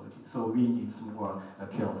technology. So we need some more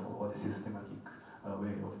careful or the systematic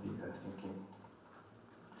way of the thinking.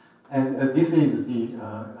 And this is the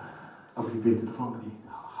abbreviated from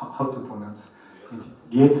the how to pronounce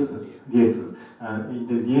Liezi. In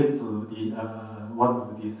the Liezi, one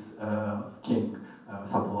of these king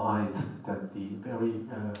surprised that the very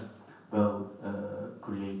well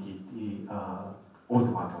created the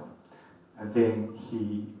automaton. And then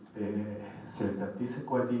he said that this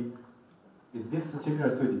quality, is this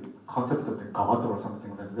similar to the concept of the God or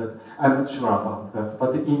something like that? I'm not sure about that.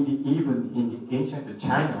 But even in the ancient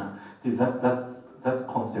China, that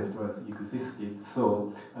concept was existed.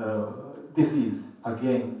 So this is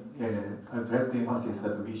again a direct emphasis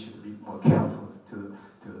that we should be more careful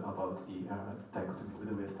about the dichotomy with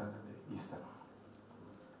the Western and the Eastern.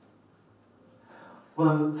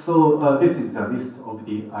 Well, so this is the list of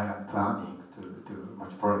the I am planning to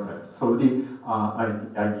much further. So we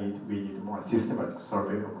need more systematic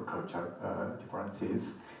survey of cultural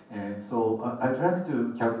differences. And so I'd like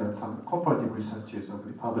to carry out some comparative researches of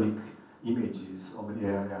the public images of the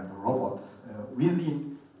AI and robots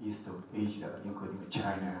within East of Asia, including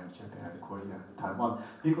China, Japan, Korea, and Taiwan,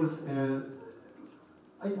 because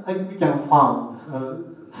we can find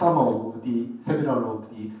several of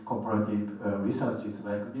the comparative researches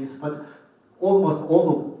like this, but almost all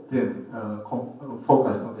of them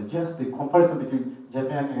focused on just the comparison between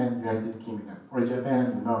Japan and United Kingdom, or Japan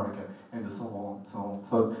and America, and so on.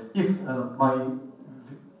 So if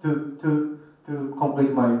to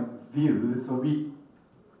complete my view, so we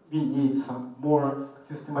need some more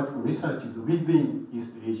systematic researches within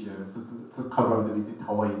East Asia, so to cover the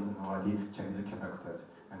Taoism or the Chinese characters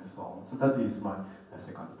and so on. So that is my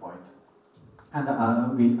second point. And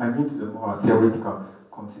I need more theoretical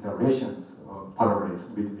considerations or parallels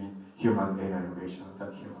between human-AI relations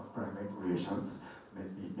and human-primate relations,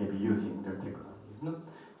 maybe using the technology.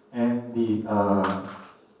 And these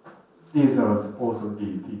are also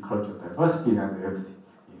the cultural diversity and everything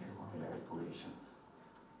in human-AI relations.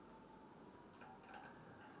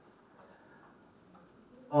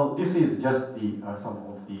 This is just some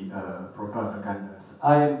of the propagandas.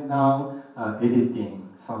 I am now editing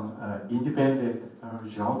some independent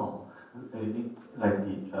journal, like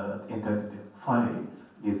the entitled 5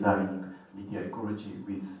 Designing Media Ecology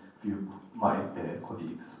with few my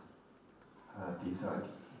colleagues. These are the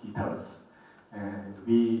details. And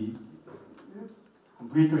we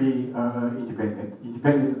completely independent.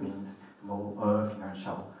 Independent means no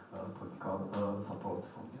financial, political support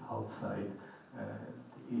from the outside.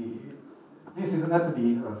 This is not the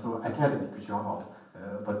academic journal,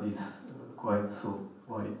 but it's quite so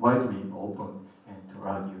widely open and to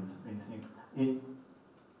argue many things. In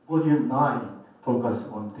volume 9, focus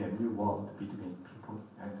on the new world between people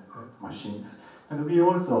and machines. And we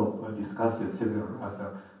also discussed several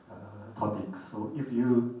other topics. So if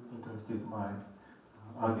you interested in my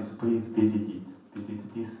arguments, please visit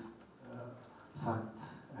this site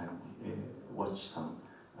and watch some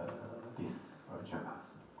these journals,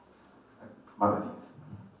 magazines.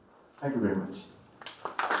 Thank you very much.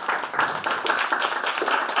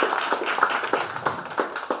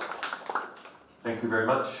 Thank you very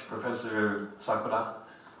much, Professor Sakura.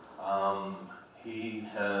 He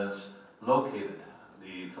has located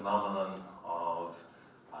the phenomenon of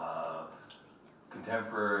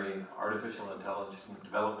contemporary artificial intelligence,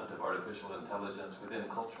 development of artificial intelligence within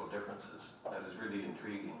cultural differences. That is really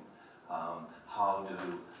intriguing. How do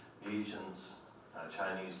Asians,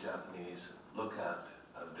 Chinese, Japanese look at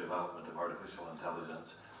the development of artificial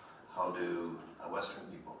intelligence? How do Western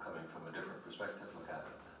people coming from a different perspective look at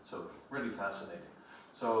it? So really fascinating.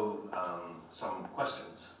 So some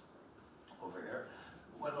questions over here.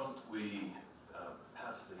 Why don't we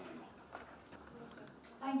pass the...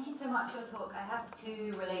 Thank you so much for your talk. I have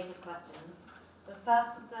 2 related questions. The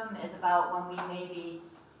first of them is about when we maybe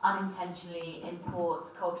unintentionally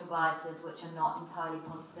import cultural biases which are not entirely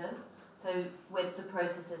positive. So with the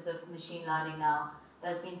processes of machine learning now,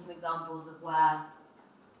 there's been some examples of where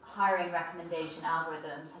hiring recommendation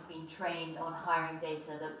algorithms have been trained on hiring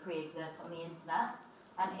data that pre-exists on the internet,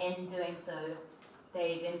 and in doing so,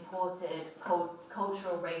 they've imported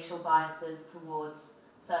cultural racial biases towards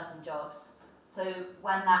certain jobs. So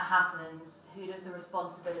when that happens, who does the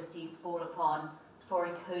responsibility fall upon for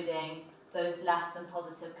encoding those less than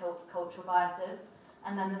positive cultural biases?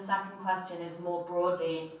 And then the second question is more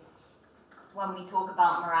broadly, when we talk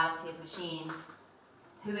about morality of machines,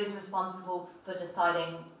 who is responsible for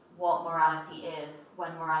deciding what morality is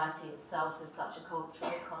when morality itself is such a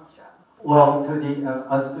cultural construct? Well,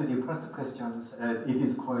 as to the first questions, it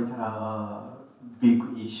is quite big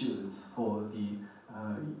issues for the.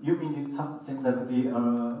 You mean something like the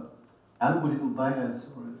algorithm bias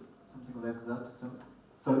or something like that?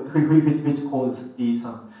 So which cause the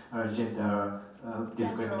some gender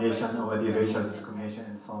discrimination or the racial discrimination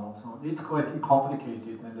and so on. So it's quite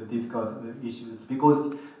complicated and difficult issues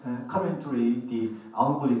because currently the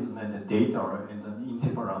algorithm and the data are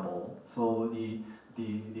inseparable. So the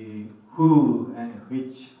who and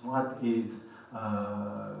what is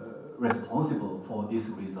responsible for this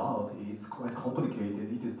result is quite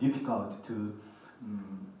complicated. It is difficult to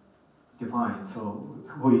define. So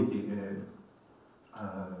who is the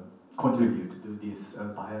contribute to this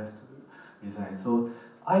biased design? So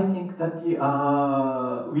I think that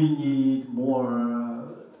we need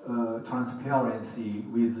more transparency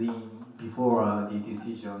before the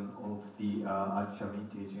decision of the artificial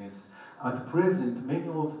intelligence. At present, many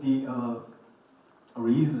of the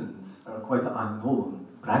reasons are quite unknown.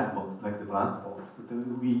 Black box, like the black box.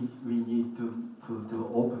 We need to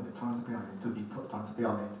open the transparent, to be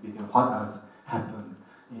transparent between what has happened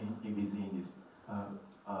within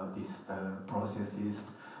these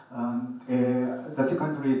processes. The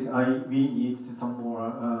second is we need some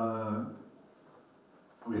more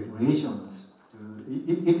regulations.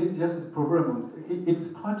 It is just a problem. It's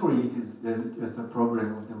partly it is just a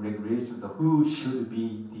problem of the regulations. Who should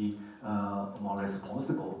be the more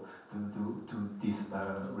responsible to this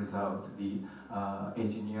result? The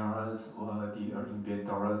engineers or the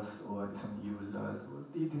inventors or some users.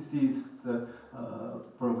 This is the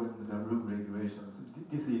problem with the rule regulations.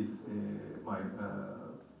 This is my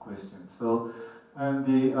question. So, and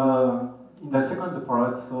in the second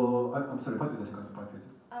part, so I'm sorry, what is the second part?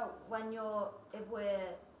 Oh, if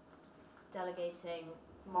we're delegating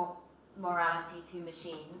morality to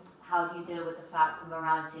machines, how do you deal with the fact that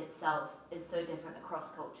morality itself is so different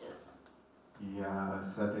across cultures? Yeah,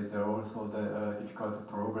 so there are also the difficult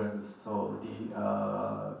problems. So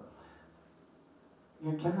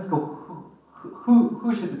you can ask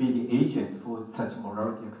who should be the agent for such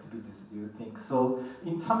morality activities, do you think? So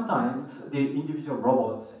sometimes the individual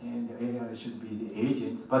robots and the AI should be the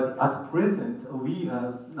agents, but at present we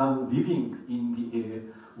are now living in the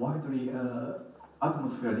widely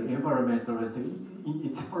atmosphere, the environment, or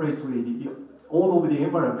separately, all of the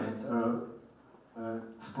environments are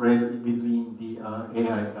spread between the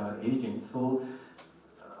AI agents. So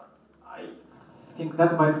I think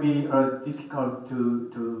that might be difficult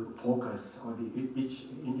to focus on each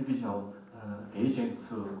individual agent.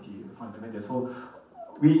 So the fundamental. So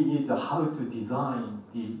we need how to design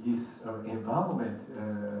this environment.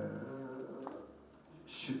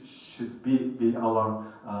 Should be our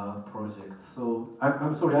project. So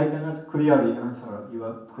I'm sorry, I cannot clearly answer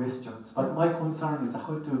your questions, but my concern is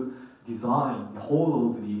how to design the whole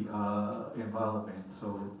of the environment.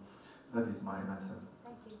 So that is my answer.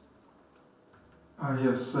 Thank you.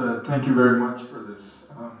 Yes, thank you very much for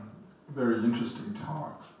this very interesting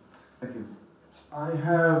talk. Thank you. I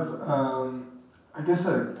have, I guess,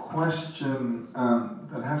 a question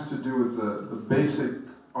that has to do with the basic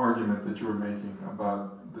argument that you were making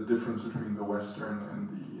about the difference between the Western and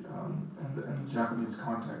the Japanese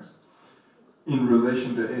context in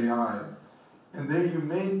relation to AI. And there you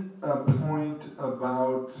made a point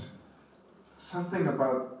about something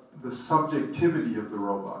about the subjectivity of the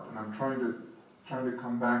robot, and I'm trying to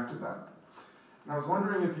come back to that. And I was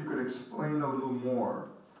wondering if you could explain a little more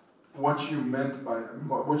what you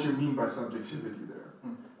mean by subjectivity there,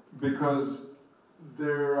 because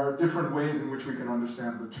there are different ways in which we can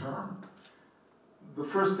understand the term. The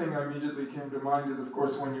first thing that immediately came to mind is, of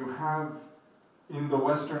course, when you have, in the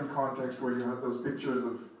Western context, where you have those pictures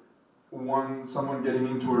of someone getting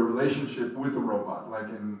into a relationship with a robot, like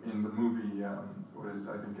in the movie,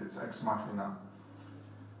 I think it's Ex Machina.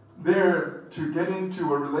 There, to get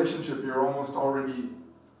into a relationship, you're almost already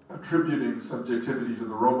attributing subjectivity to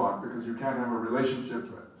the robot, because you can't have a relationship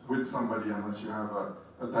with somebody unless you have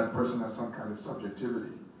that person has some kind of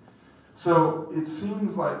subjectivity. So it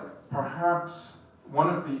seems like perhaps one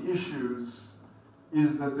of the issues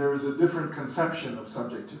is that there is a different conception of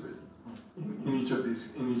subjectivity in each of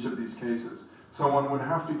these cases. So one would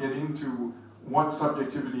have to get into what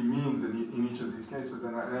subjectivity means in each of these cases,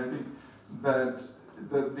 and I think that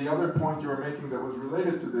the other point you were making that was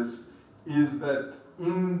related to this is that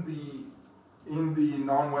in the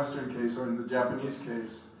non-Western case, or in the Japanese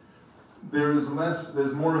case, there's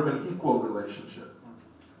more of an equal relationship.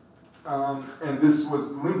 And this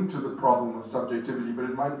was linked to the problem of subjectivity, but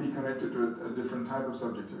it might be connected to a different type of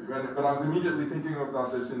subjectivity. But I was immediately thinking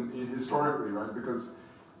about this historically, right? Because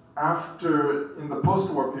in the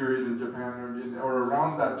post-war period in Japan, or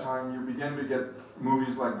around that time, you begin to get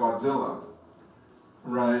movies like Godzilla,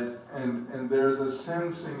 right? And there's a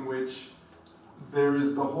sense in which there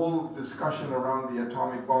is the whole discussion around the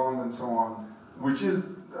atomic bomb and so on, which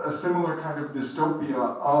is a similar kind of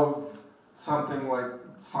dystopia of something like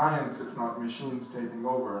science, if not machines, taking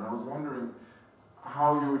over. And I was wondering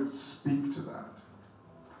how you would speak to that.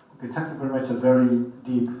 Okay, thank you very much. A very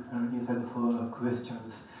deep and insightful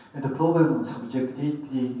questions. And the problem of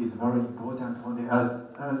subjectivity is very important.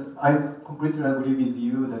 As I completely agree with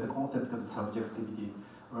you that the concept of subjectivity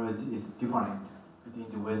is different between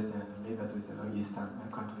the Western and maybe the Eastern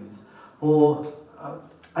countries. Or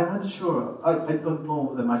I'm not sure. I don't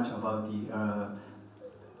know much about the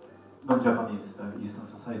non-Japanese Eastern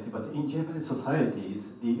society, but in Japanese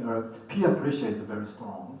societies, the peer pressure is very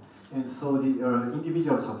strong, and so the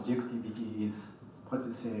individual subjectivity is,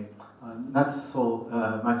 not so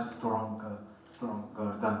much stronger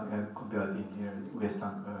than compared in the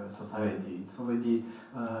Western society. So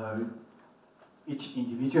each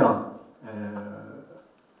individual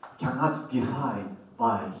cannot decide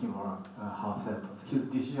by him or herself. His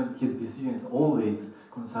decision is always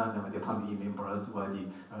concerned with the family members or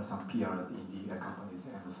some peers in the companies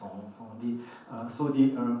and so on. So the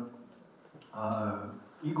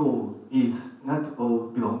ego is not all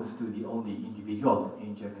belongs to the only individual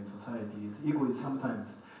in Japanese societies. Ego is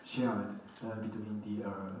sometimes shared between the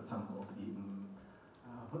some of the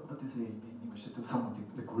what do you say in English? Some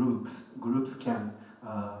of the groups. Groups can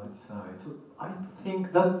decide. So I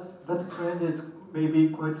think that trend is maybe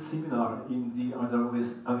quite similar in the other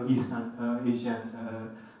Eastern Asian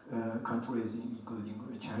countries, including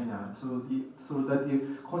China. So that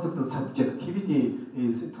the concept of subjectivity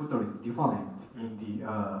is totally different in the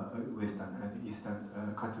Western and Eastern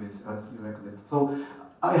countries as you like that. So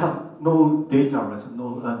I have no data,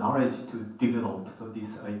 no knowledge to develop. So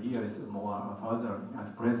this idea is more further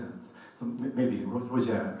at present. So maybe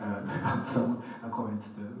Roger have some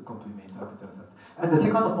comments to complement after that. And the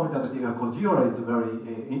second point that Gojira is a very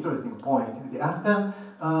interesting point. After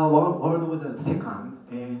World War II,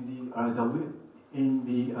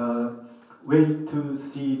 way to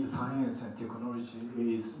see the science and technology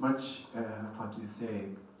is much,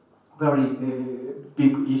 very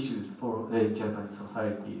big issues for Japanese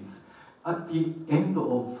societies. At the end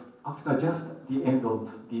of, after just the end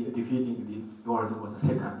of defeating the World War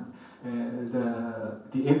II,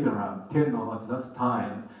 the Emperor Tenno at that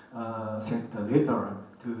time sent a letter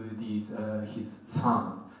to his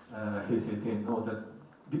son, Heisei Tenno, that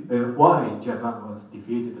why Japan was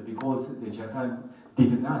defeated, because Japan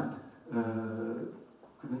did not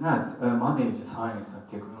could not manage science and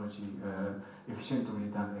technology efficiently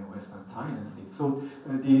than in Western sciences. So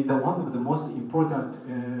one of the most important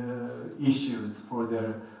issues for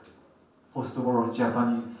the post-war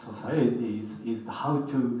Japanese societies is how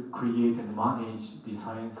to create and manage the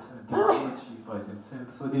science and technology by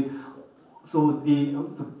themselves.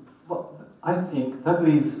 I think that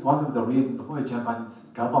is one of the reasons why Japanese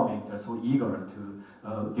government are so eager to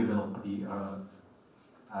develop the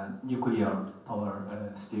nuclear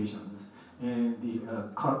power stations, and the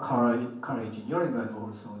car engineering are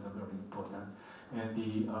also very important, and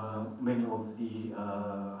many of the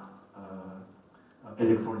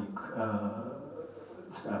electronic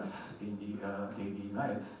stuffs in the daily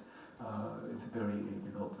lives is very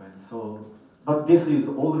development. So, but this is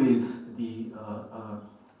always the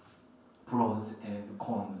pros and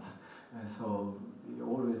cons, and so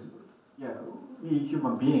always, we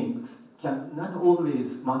human beings cannot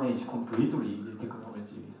always manage completely the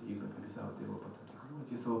technologies even without the robots and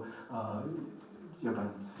technology. So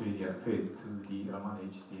Japan's failed to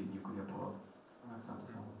manage the nuclear power.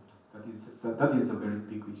 That is a very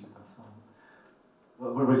big issue.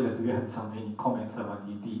 Roger, do you have any comments about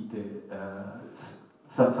the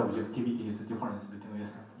subjectivity is the difference between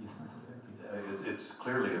West and Eastern societies? It's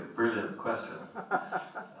clearly a brilliant question.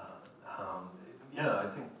 I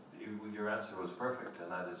think your answer was perfect,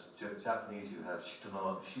 and that is Japanese. You have shito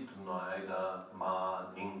no aida, ma,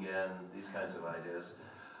 ningen, these kinds of ideas.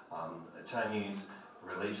 Chinese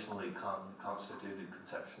relationally constituted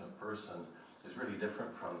conception of person is really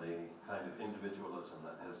different from the kind of individualism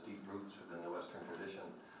that has deep roots within the Western tradition.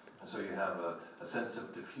 And so you have a sense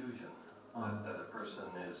of diffusion, that a person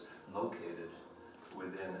is located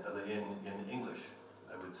within, in English,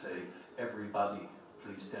 I would say, everybody,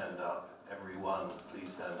 please stand up. Everyone,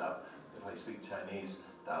 please stand up. If I speak Chinese,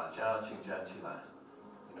 大家请站起来.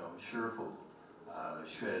 Shifu,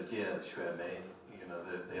 xue jie, xue mei.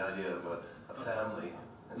 The idea of a family.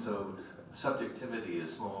 And so subjectivity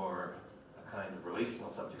is more a kind of relational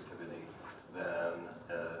subjectivity than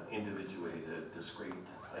individuated, discrete,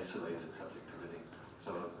 isolated subjectivity.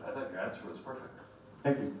 So I thought your answer was perfect.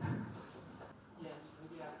 Thank you. Yes,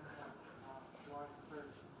 maybe I can have one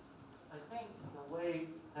first.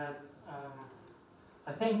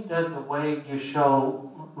 I think that the way you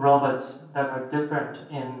show robots that are different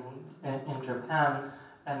in Japan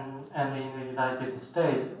and in the United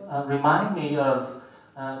States remind me of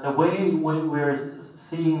the way we're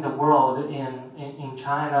seeing the world in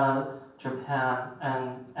China, Japan,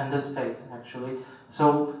 and the States, actually.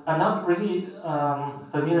 So I'm not really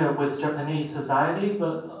familiar with Japanese society,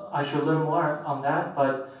 but I should learn more on that.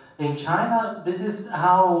 But in China, this is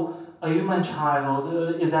how a human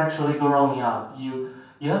child is actually growing up.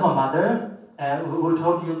 You have a mother who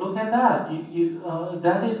told you, look at that.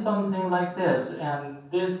 That is something like this, and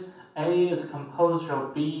this A is composed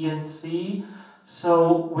of B and C.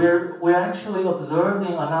 So we're actually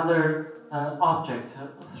observing another object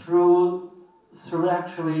through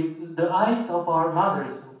actually the eyes of our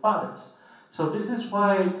mothers and fathers. So this is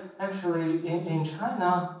why actually in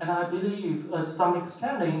China, and I believe to some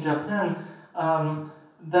extent in Japan,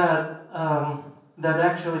 that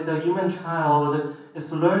actually the human child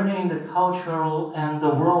is learning the cultural and the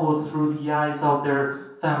world through the eyes of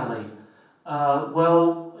their family.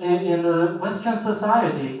 Well, in the Western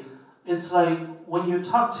society, it's like when you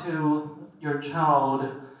talk to your child,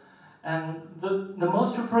 and the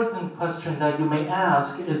most frequent question that you may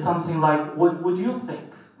ask is something like, what would you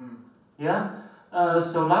think? Yeah?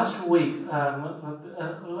 So last week,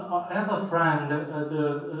 I have a friend,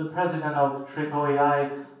 the president of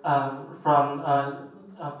IIEI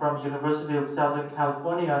from University of Southern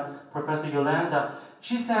California, Professor Yolanda.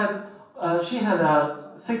 She said she had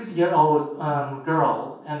a 6-year-old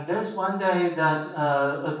girl, and there's one day that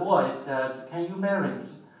a boy said, "Can you marry me?"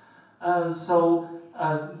 So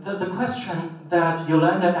the question that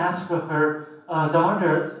Yolanda asked her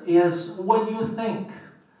daughter is, "What do you think?"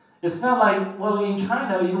 It's not like, well, in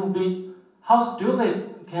China, it would be how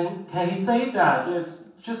stupid can he say that? It's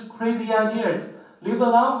just crazy idea. Live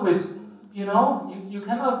along with, you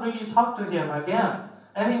cannot really talk to him again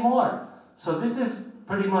anymore. So this is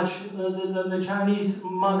pretty much the Chinese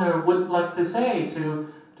mother would like to say to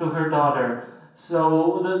her daughter.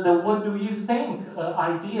 So the what do you think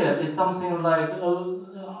idea is something like,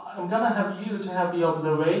 I'm gonna have you to have the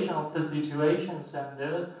observation of the situations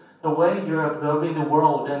and the way you're observing the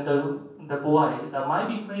world, and the boy that might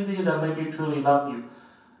be crazy, that maybe truly love you.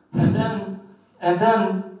 And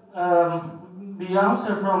then the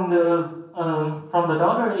answer from the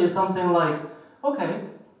daughter is something like, okay,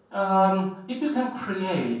 if you can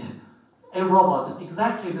create a robot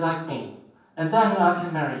exactly like me, and then I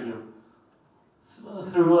can marry you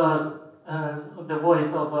through the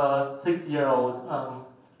voice of a 6-year-old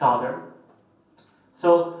daughter.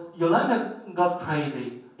 So Yolanda got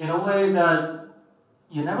crazy in a way that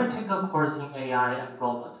you never take a course in AI and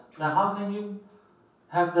robot. Now how can you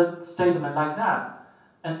have the statement like that?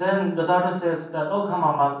 And then the daughter says that, oh, come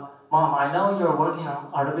on, Mom, I know you're working on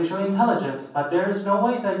artificial intelligence, but there is no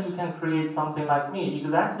way that you can create something like me,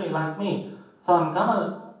 exactly like me. So I'm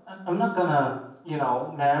not gonna,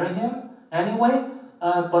 marry him anyway.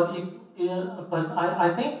 But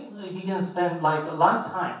I think he can spend like a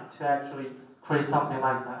lifetime to actually create something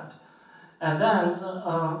like that. And then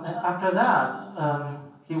after that,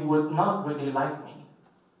 he would not really like me.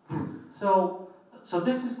 So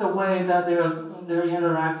this is the way that they're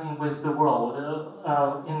interacting with the world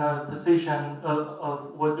in a position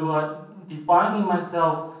of what do I defining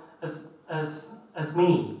myself as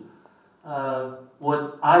me,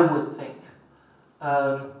 what I would think.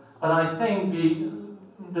 But I think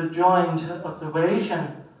the joint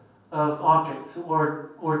observation of objects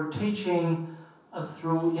or teaching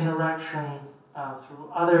through interaction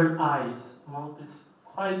through other eyes,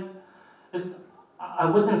 I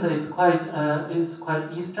wouldn't say it's quite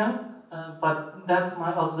Eastern, but that's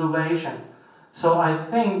my observation. So I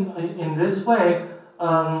think in this way,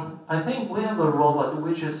 I think we have a robot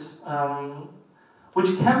which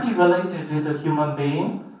can be related to the human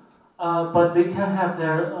being, but they can have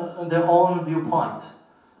their own viewpoints.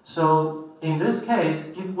 So in this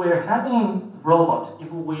case, if we're having robot,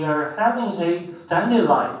 if we are having a extended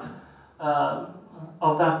life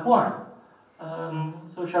of that form,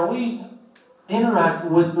 so shall we interact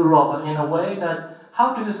with the robot in a way that,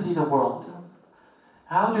 how do you see the world?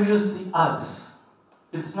 How do you see us?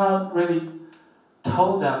 It's not really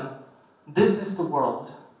told them, this is the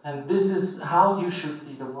world, and this is how you should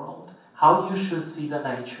see the world, how you should see the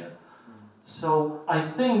nature. So I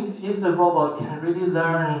think if the robot can really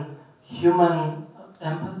learn human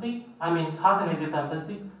empathy, cognitive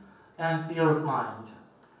empathy, and fear of mind,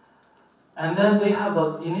 and then they have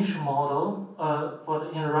an initial model for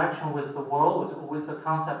the interaction with the world, with the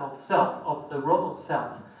concept of self, of the robot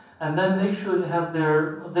self, and then they should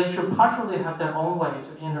partially have their own way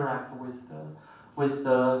to interact with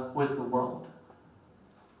the world.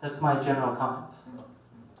 That's my general comments.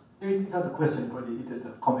 It's not a question, but it's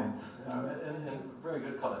a comments. And very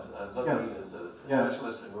good comments. Zogby is a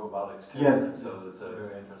specialist in robotics too, yes. So it's a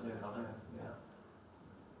very interesting comment.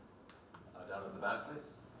 Down at the back,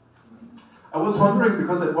 please. I was wondering,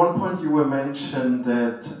 because at one point you were mentioned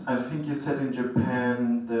that, I think you said in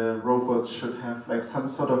Japan the robots should have like some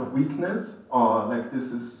sort of weakness, or like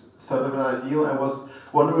this is sort of an ideal. I was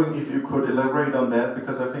wondering if you could elaborate on that,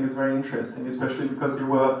 because I think it's very interesting, especially because you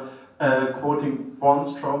were quoting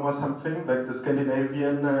Bornstrom or something, like the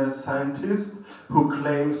Scandinavian scientist, who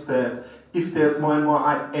claims that if there's more and more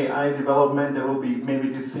AI development, there will be maybe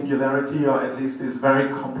this singularity, or at least this very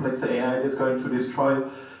complex AI that's going to destroy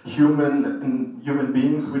human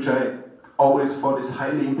beings, which I always thought is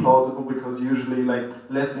highly implausible, because usually like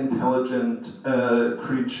less intelligent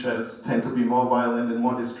creatures tend to be more violent and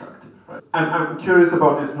more destructive. Right? I'm curious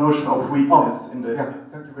about this notion of weakness in the... Yeah,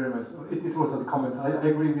 thank you very much. It is also the comments. I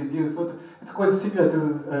agree with you. So it's quite similar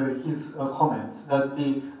to his comments, that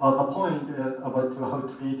the point about how to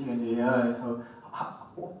create an AI. So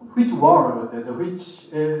which world, which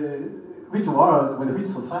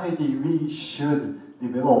society we should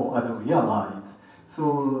develop and realize.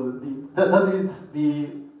 So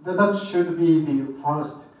that should be the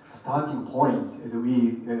first starting point that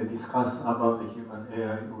we discuss about the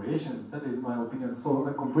human-AI relations. That is my opinion. So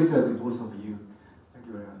I completely agree with both of you. Thank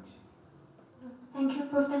you very much. Thank you,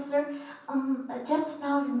 Professor. Just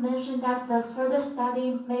now you mentioned that the further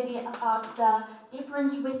study may be about the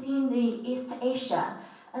difference within the East Asia.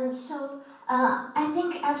 And so I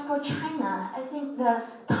think as for China, I think the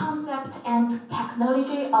concept and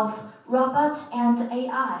technology of robots and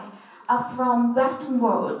AI are from Western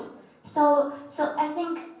world. So I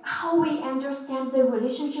think how we understand the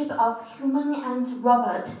relationship of human and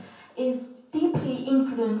robot is deeply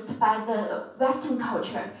influenced by the Western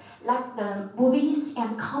culture, like the movies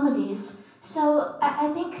and comedies. So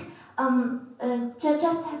I think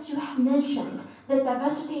just as you have mentioned, the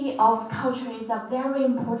diversity of culture is a very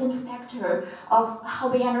important factor of how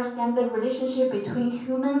we understand the relationship between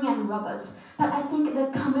human and robots. But I think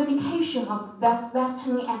the communication of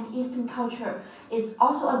Western and Eastern culture is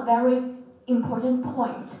also a very important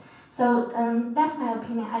point. So that's my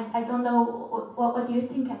opinion. I don't know, what do you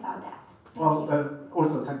think about that?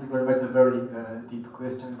 Also, thank you very much. Very deep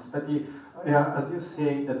questions. But yeah, as you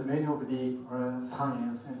say, that many of the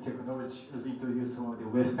science and technology is introduced from the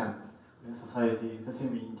Western society, the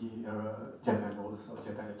same in the Japan also,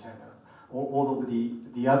 Japan and China. All of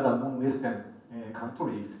the other non-Western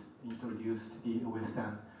countries introduced the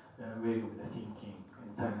Western way of the thinking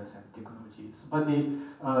in science and technologies. But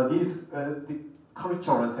the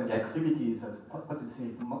cultures and activities, as what do you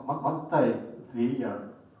say, multi-layer.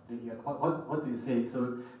 What do you say? So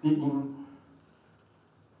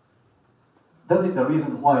that is the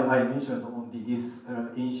reason why I mentioned on this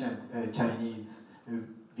ancient Chinese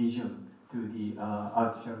vision to the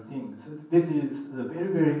artificial things. This is the very,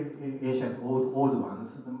 very ancient old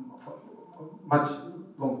ones, much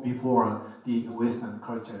long before the Western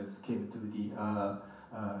cultures came to the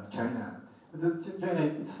China. China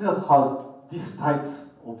itself has these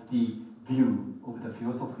types of the view of the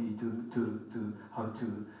philosophy to how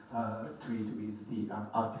to treat with the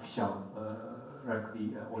artificial, like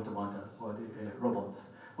the automata or the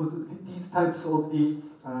robots. Also, these types of the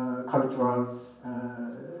cultural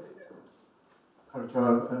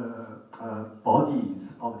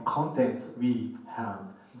bodies of the contents we have,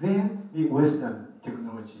 then the Western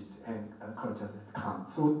technologies and cultures that come.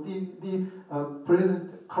 So the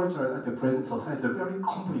present culture, the present society is very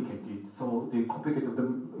complicated. So they complicated a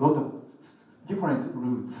lot of different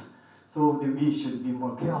roots. So we should be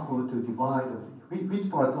more careful to divide which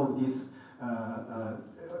parts of these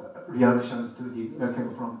reactions to the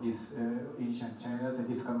came from this ancient China, and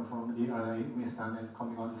this coming from the Western and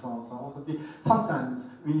coming on so on so on. So sometimes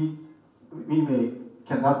we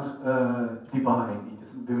cannot divide it.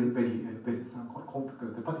 It's very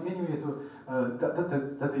complicated. But anyway, so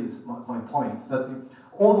that is my point. That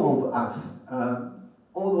all of us,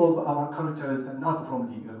 all of our cultures are not from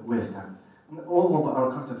the Western. All of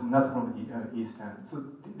our cultures are not from the Eastern. So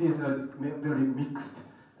these are very mixed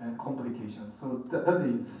and complications. So that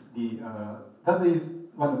is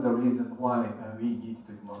one of the reasons why we need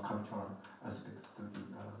to do more cultural aspects to the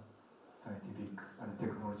scientific and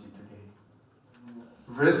technology today.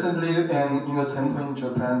 Recently, in a temple in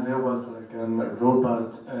Japan, there was like a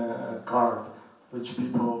robot guard, which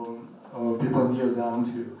people kneel down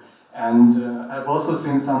to. And I've also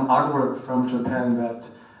seen some artworks from Japan that,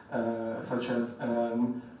 such as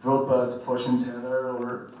robot fortune teller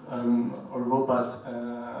or robot,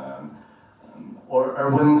 or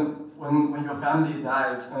when your family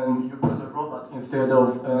dies and you put a robot instead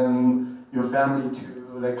of your family to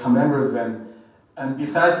like commemorate them. And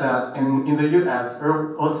besides that, in the US,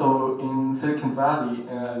 or also in Silicon Valley,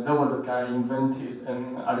 there was a guy invented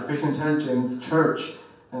an artificial intelligence church,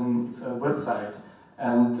 and it's a website.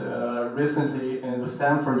 And recently, the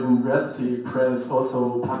Stanford University Press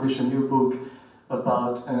also published a new book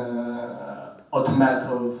about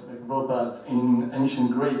automatos, like robots in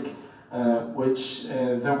ancient Greek, which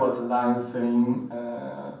there was a line saying,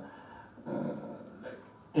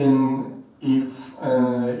 if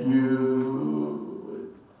you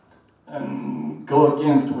go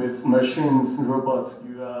against with machines, robots,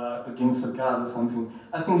 you are against a god or something.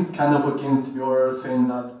 I think it's kind of against your saying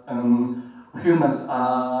that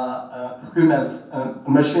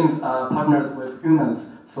machines are partners with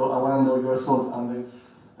humans. So I want to know your thoughts on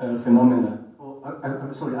this phenomenon. Oh,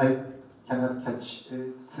 I'm sorry, I cannot catch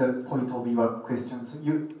the point of your questions.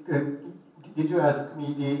 Did you ask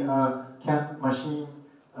me can machine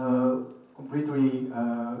completely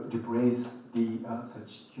replace the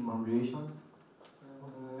such human relations?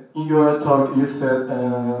 In your talk, you said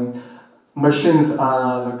machines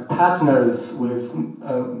are like partners with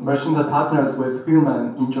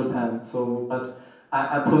human in Japan. So, but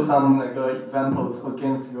I put some like examples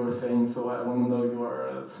against your saying. So I want to know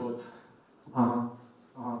your thoughts.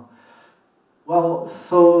 Well,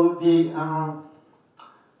 so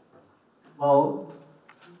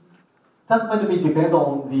that might be depend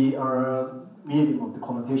on the meaning of the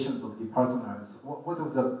connotations of the partners. What are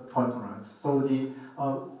the partners? So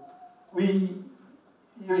we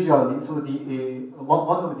usually, so the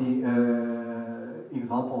one of the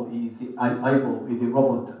example is the Aibo, the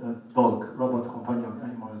robot dog, robot companion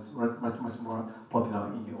animals, much more popular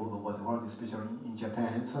in the all over the world, especially in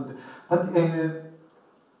Japan. So, but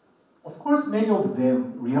of course, many of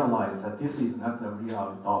them realize that this is not the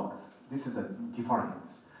real dogs. This is a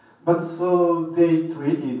difference. But so they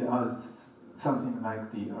treat it as something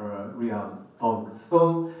like the real dogs.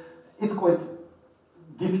 So it's quite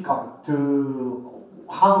difficult to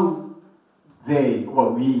how they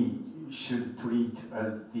or we should treat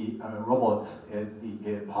as the robots as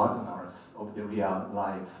the partners of the real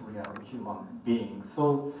lives, real human beings.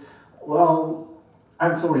 So, well,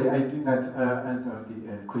 I'm sorry, I did not answer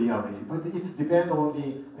clearly, but it depends on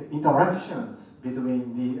the interactions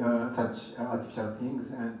between the such artificial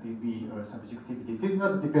things and the we subjectivity. It does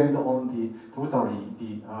not depend on the totally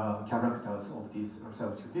the characters of this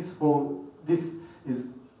subject.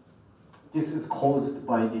 This is caused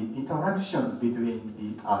by the interaction between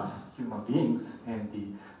the us human beings and the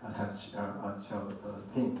such artificial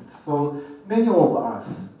things. So many of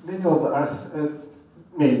us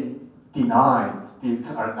may deny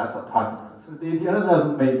these are not the partners. The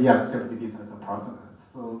others may be accepted these as a partners.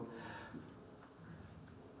 So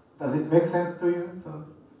does it make sense to you? So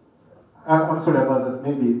I'm sorry about that.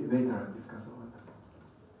 Maybe later discuss about that.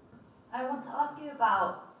 I want to ask you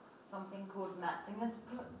about something called Metzinger's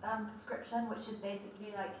prescription, which is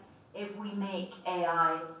basically like if we make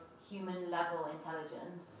AI human level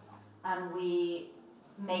intelligence and we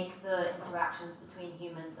make the interactions between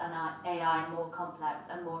humans and AI more complex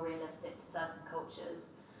and more realistic to certain cultures,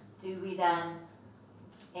 do we then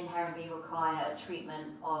inherently require a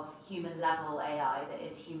treatment of human level AI that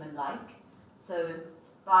is human-like? So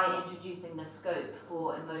by introducing the scope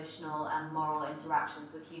for emotional and moral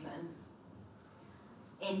interactions with humans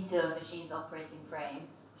into a machine's operating frame,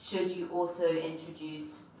 should you also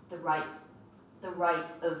introduce the right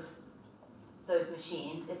of those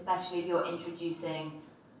machines, especially if you're introducing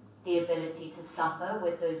the ability to suffer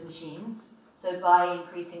with those machines? So by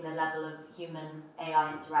increasing the level of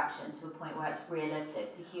human-AI interaction to a point where it's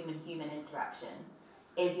realistic to human-human interaction,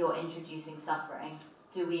 if you're introducing suffering,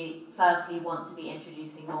 do we firstly want to be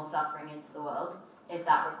introducing more suffering into the world, if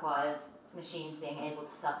that requires machines being able to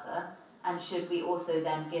suffer? And should we also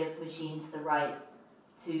then give machines the right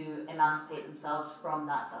to emancipate themselves from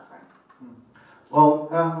that suffering? Well,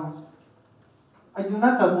 I do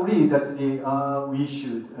not agree that we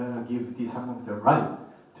should give some of the right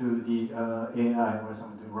to the AI or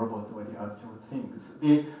some of the robots or the artificial things.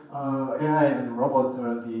 The AI and robots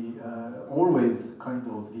are always kind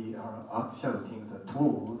of the artificial things,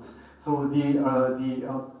 tools. So the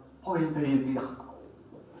point is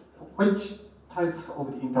which types of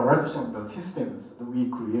the interaction, the systems that we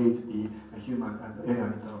create the human and AI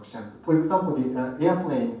interactions. For example, the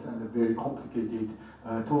airplanes and the very complicated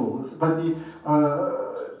tools, but many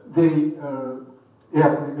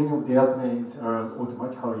of the airplanes are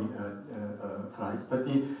automatically flight, but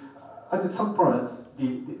at some parts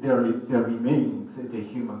there remains the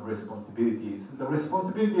human responsibilities. The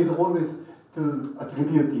responsibility is always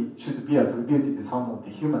should be attributed to some of the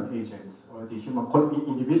human agents or the human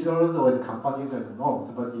individuals or the companies and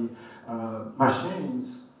nodes, but the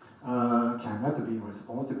machines cannot be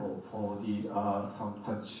responsible for some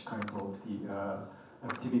such kind of the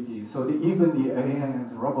activity. So even the AI and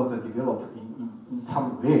the robots are developed in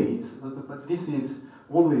some ways, but this is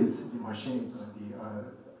always the machines and the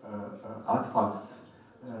artifacts.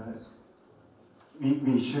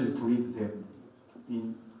 We should treat them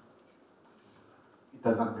in. It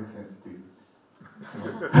does not make sense to you.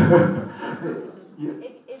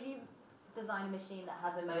 If you design a machine that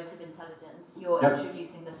has emotive intelligence, you're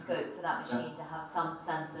introducing the scope for that machine to have some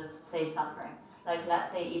sense of, say, suffering. Like,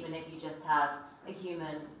 let's say even if you just have a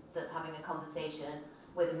human that's having a conversation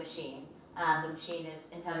with a machine, and the machine is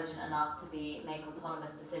intelligent enough to make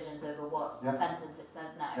autonomous decisions over what sentence it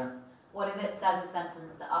says next. What if it says a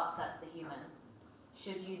sentence that upsets the human?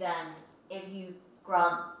 Should you then, if you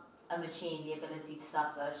grant a machine the ability to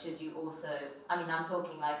suffer, should you also, I mean, I'm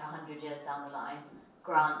talking like 100 years down the line,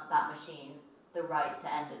 grant that machine the right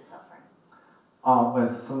to end its suffering? Well,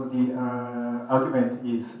 so the argument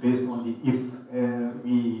is based on the if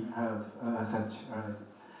we have such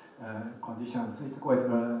conditions. It's quite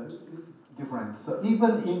different. So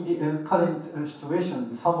even in the current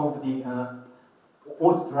situation, some of the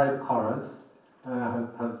auto-drive cars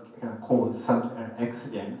has caused some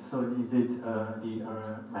accident. So is it the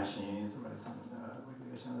machines or some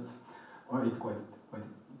regulations, or it's quite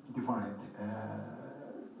different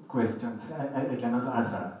questions. I cannot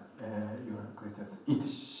answer your questions. It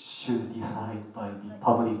should decide by the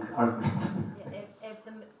public arguments.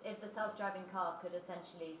 If the self-driving car could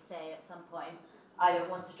essentially say at some point, I don't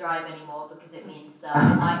want to drive anymore because it means that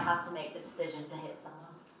I might have to make the decision to hit someone.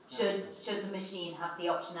 Should the machine have the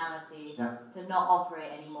optionality to not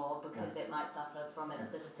operate anymore because it might suffer from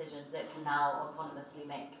the decisions it can now autonomously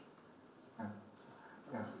make?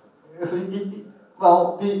 So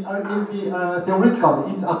well, in the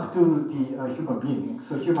theoretical, it's up to the human being.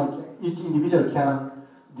 So each individual can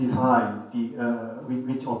decide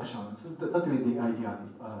which options. That is the idea,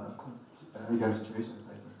 ideal situations,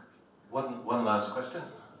 I think. One last question.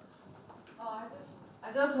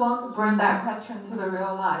 I just want to bring that question to the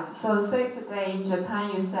real life. So say today in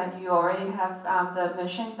Japan, you said you already have the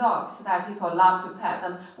machine dogs that people love to pet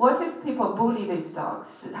them. What if people bully these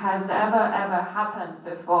dogs? Has ever happened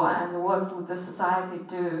before? And what would the society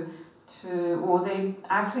do will they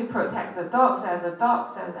actually protect the dogs as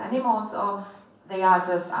animals, or they are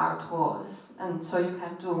just our tools? And so you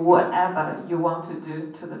can do whatever you want to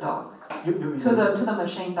do to the dogs, to the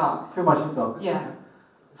machine dogs. To machine dogs? Yeah.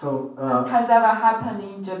 So has ever happened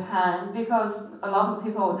in Japan, because a lot of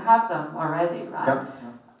people have them already, right? Yeah.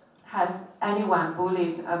 Has anyone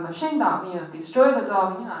bullied a machine dog? Destroy the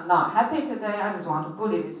dog. I'm not happy today. I just want to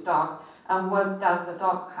bully this dog. And what does the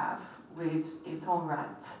dog have with its own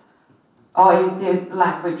rights? Or is it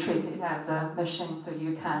like we treat it as a machine, so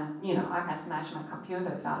you can, I can smash my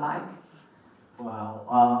computer if I like? Well,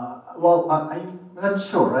 I'm not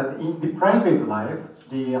sure. Right? In the private life,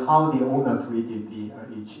 how the owner treated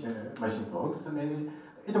each machine dogs, I mean,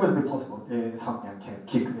 it will be possible. Some can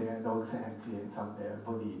kick the dogs and some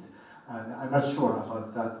bully it. And I'm not sure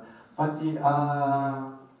about that. But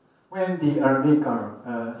when the maker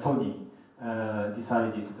Sony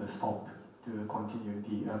decided to stop to continue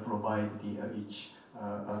provide each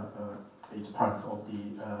parts of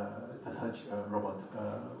the such robot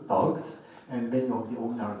dogs, and many of the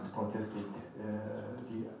owners protested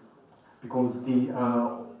because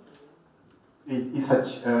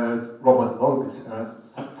such robot dogs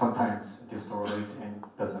sometimes destroys and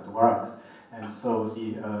doesn't work, and so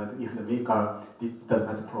if the maker does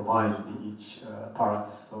not provide each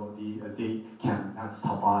parts, so they cannot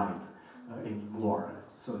survive anymore.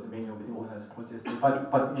 So many of the owners protested,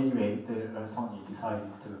 but anyway, Sony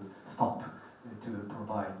decided to stop to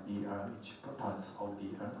provide each parts of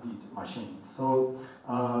each machine. So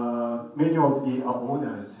many of the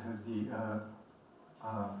owners have the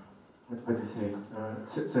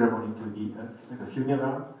ceremony to the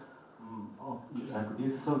funeral like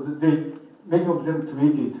this. So many of them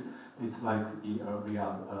treated it like the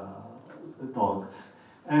real dogs.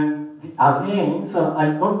 And again, so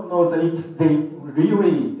I don't know that they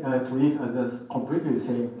really treat as completely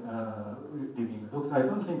same living dogs. I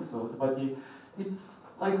don't think so, but it's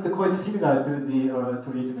like quite similar to the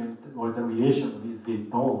treatment or the relation with the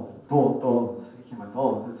dolls, human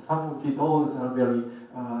dolls. Some of the dolls are very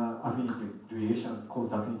affinity relations,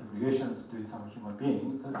 cause affinity relations to some human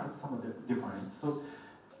beings, and some of the difference. So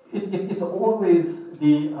it's always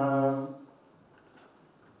the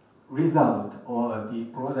result or the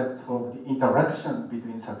product of the interaction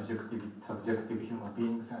between subjective human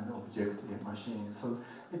beings and objective machines. So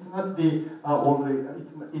it's not the only.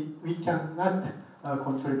 We cannot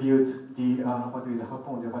contribute the what will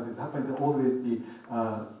happen. What is happening is always the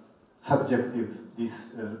subjective.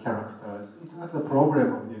 These characters. It's not the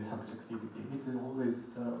problem of the subjectivity. It's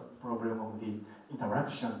always a problem of the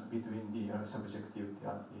interaction between the subjective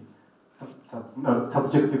and the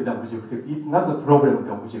subjective and objective. It's not the problem of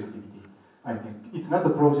the objectivity. I think it's not the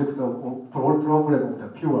problem of the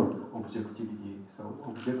pure objectivity. So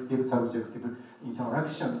objective subjective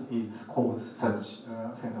interaction is cause such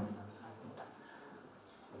phenomena.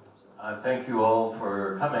 Thank you all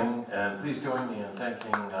for coming, and please join me in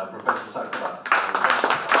thanking Professor Sakura.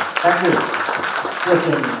 Thank you.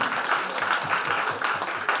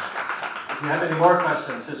 If you have any more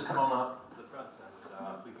questions, just come on up.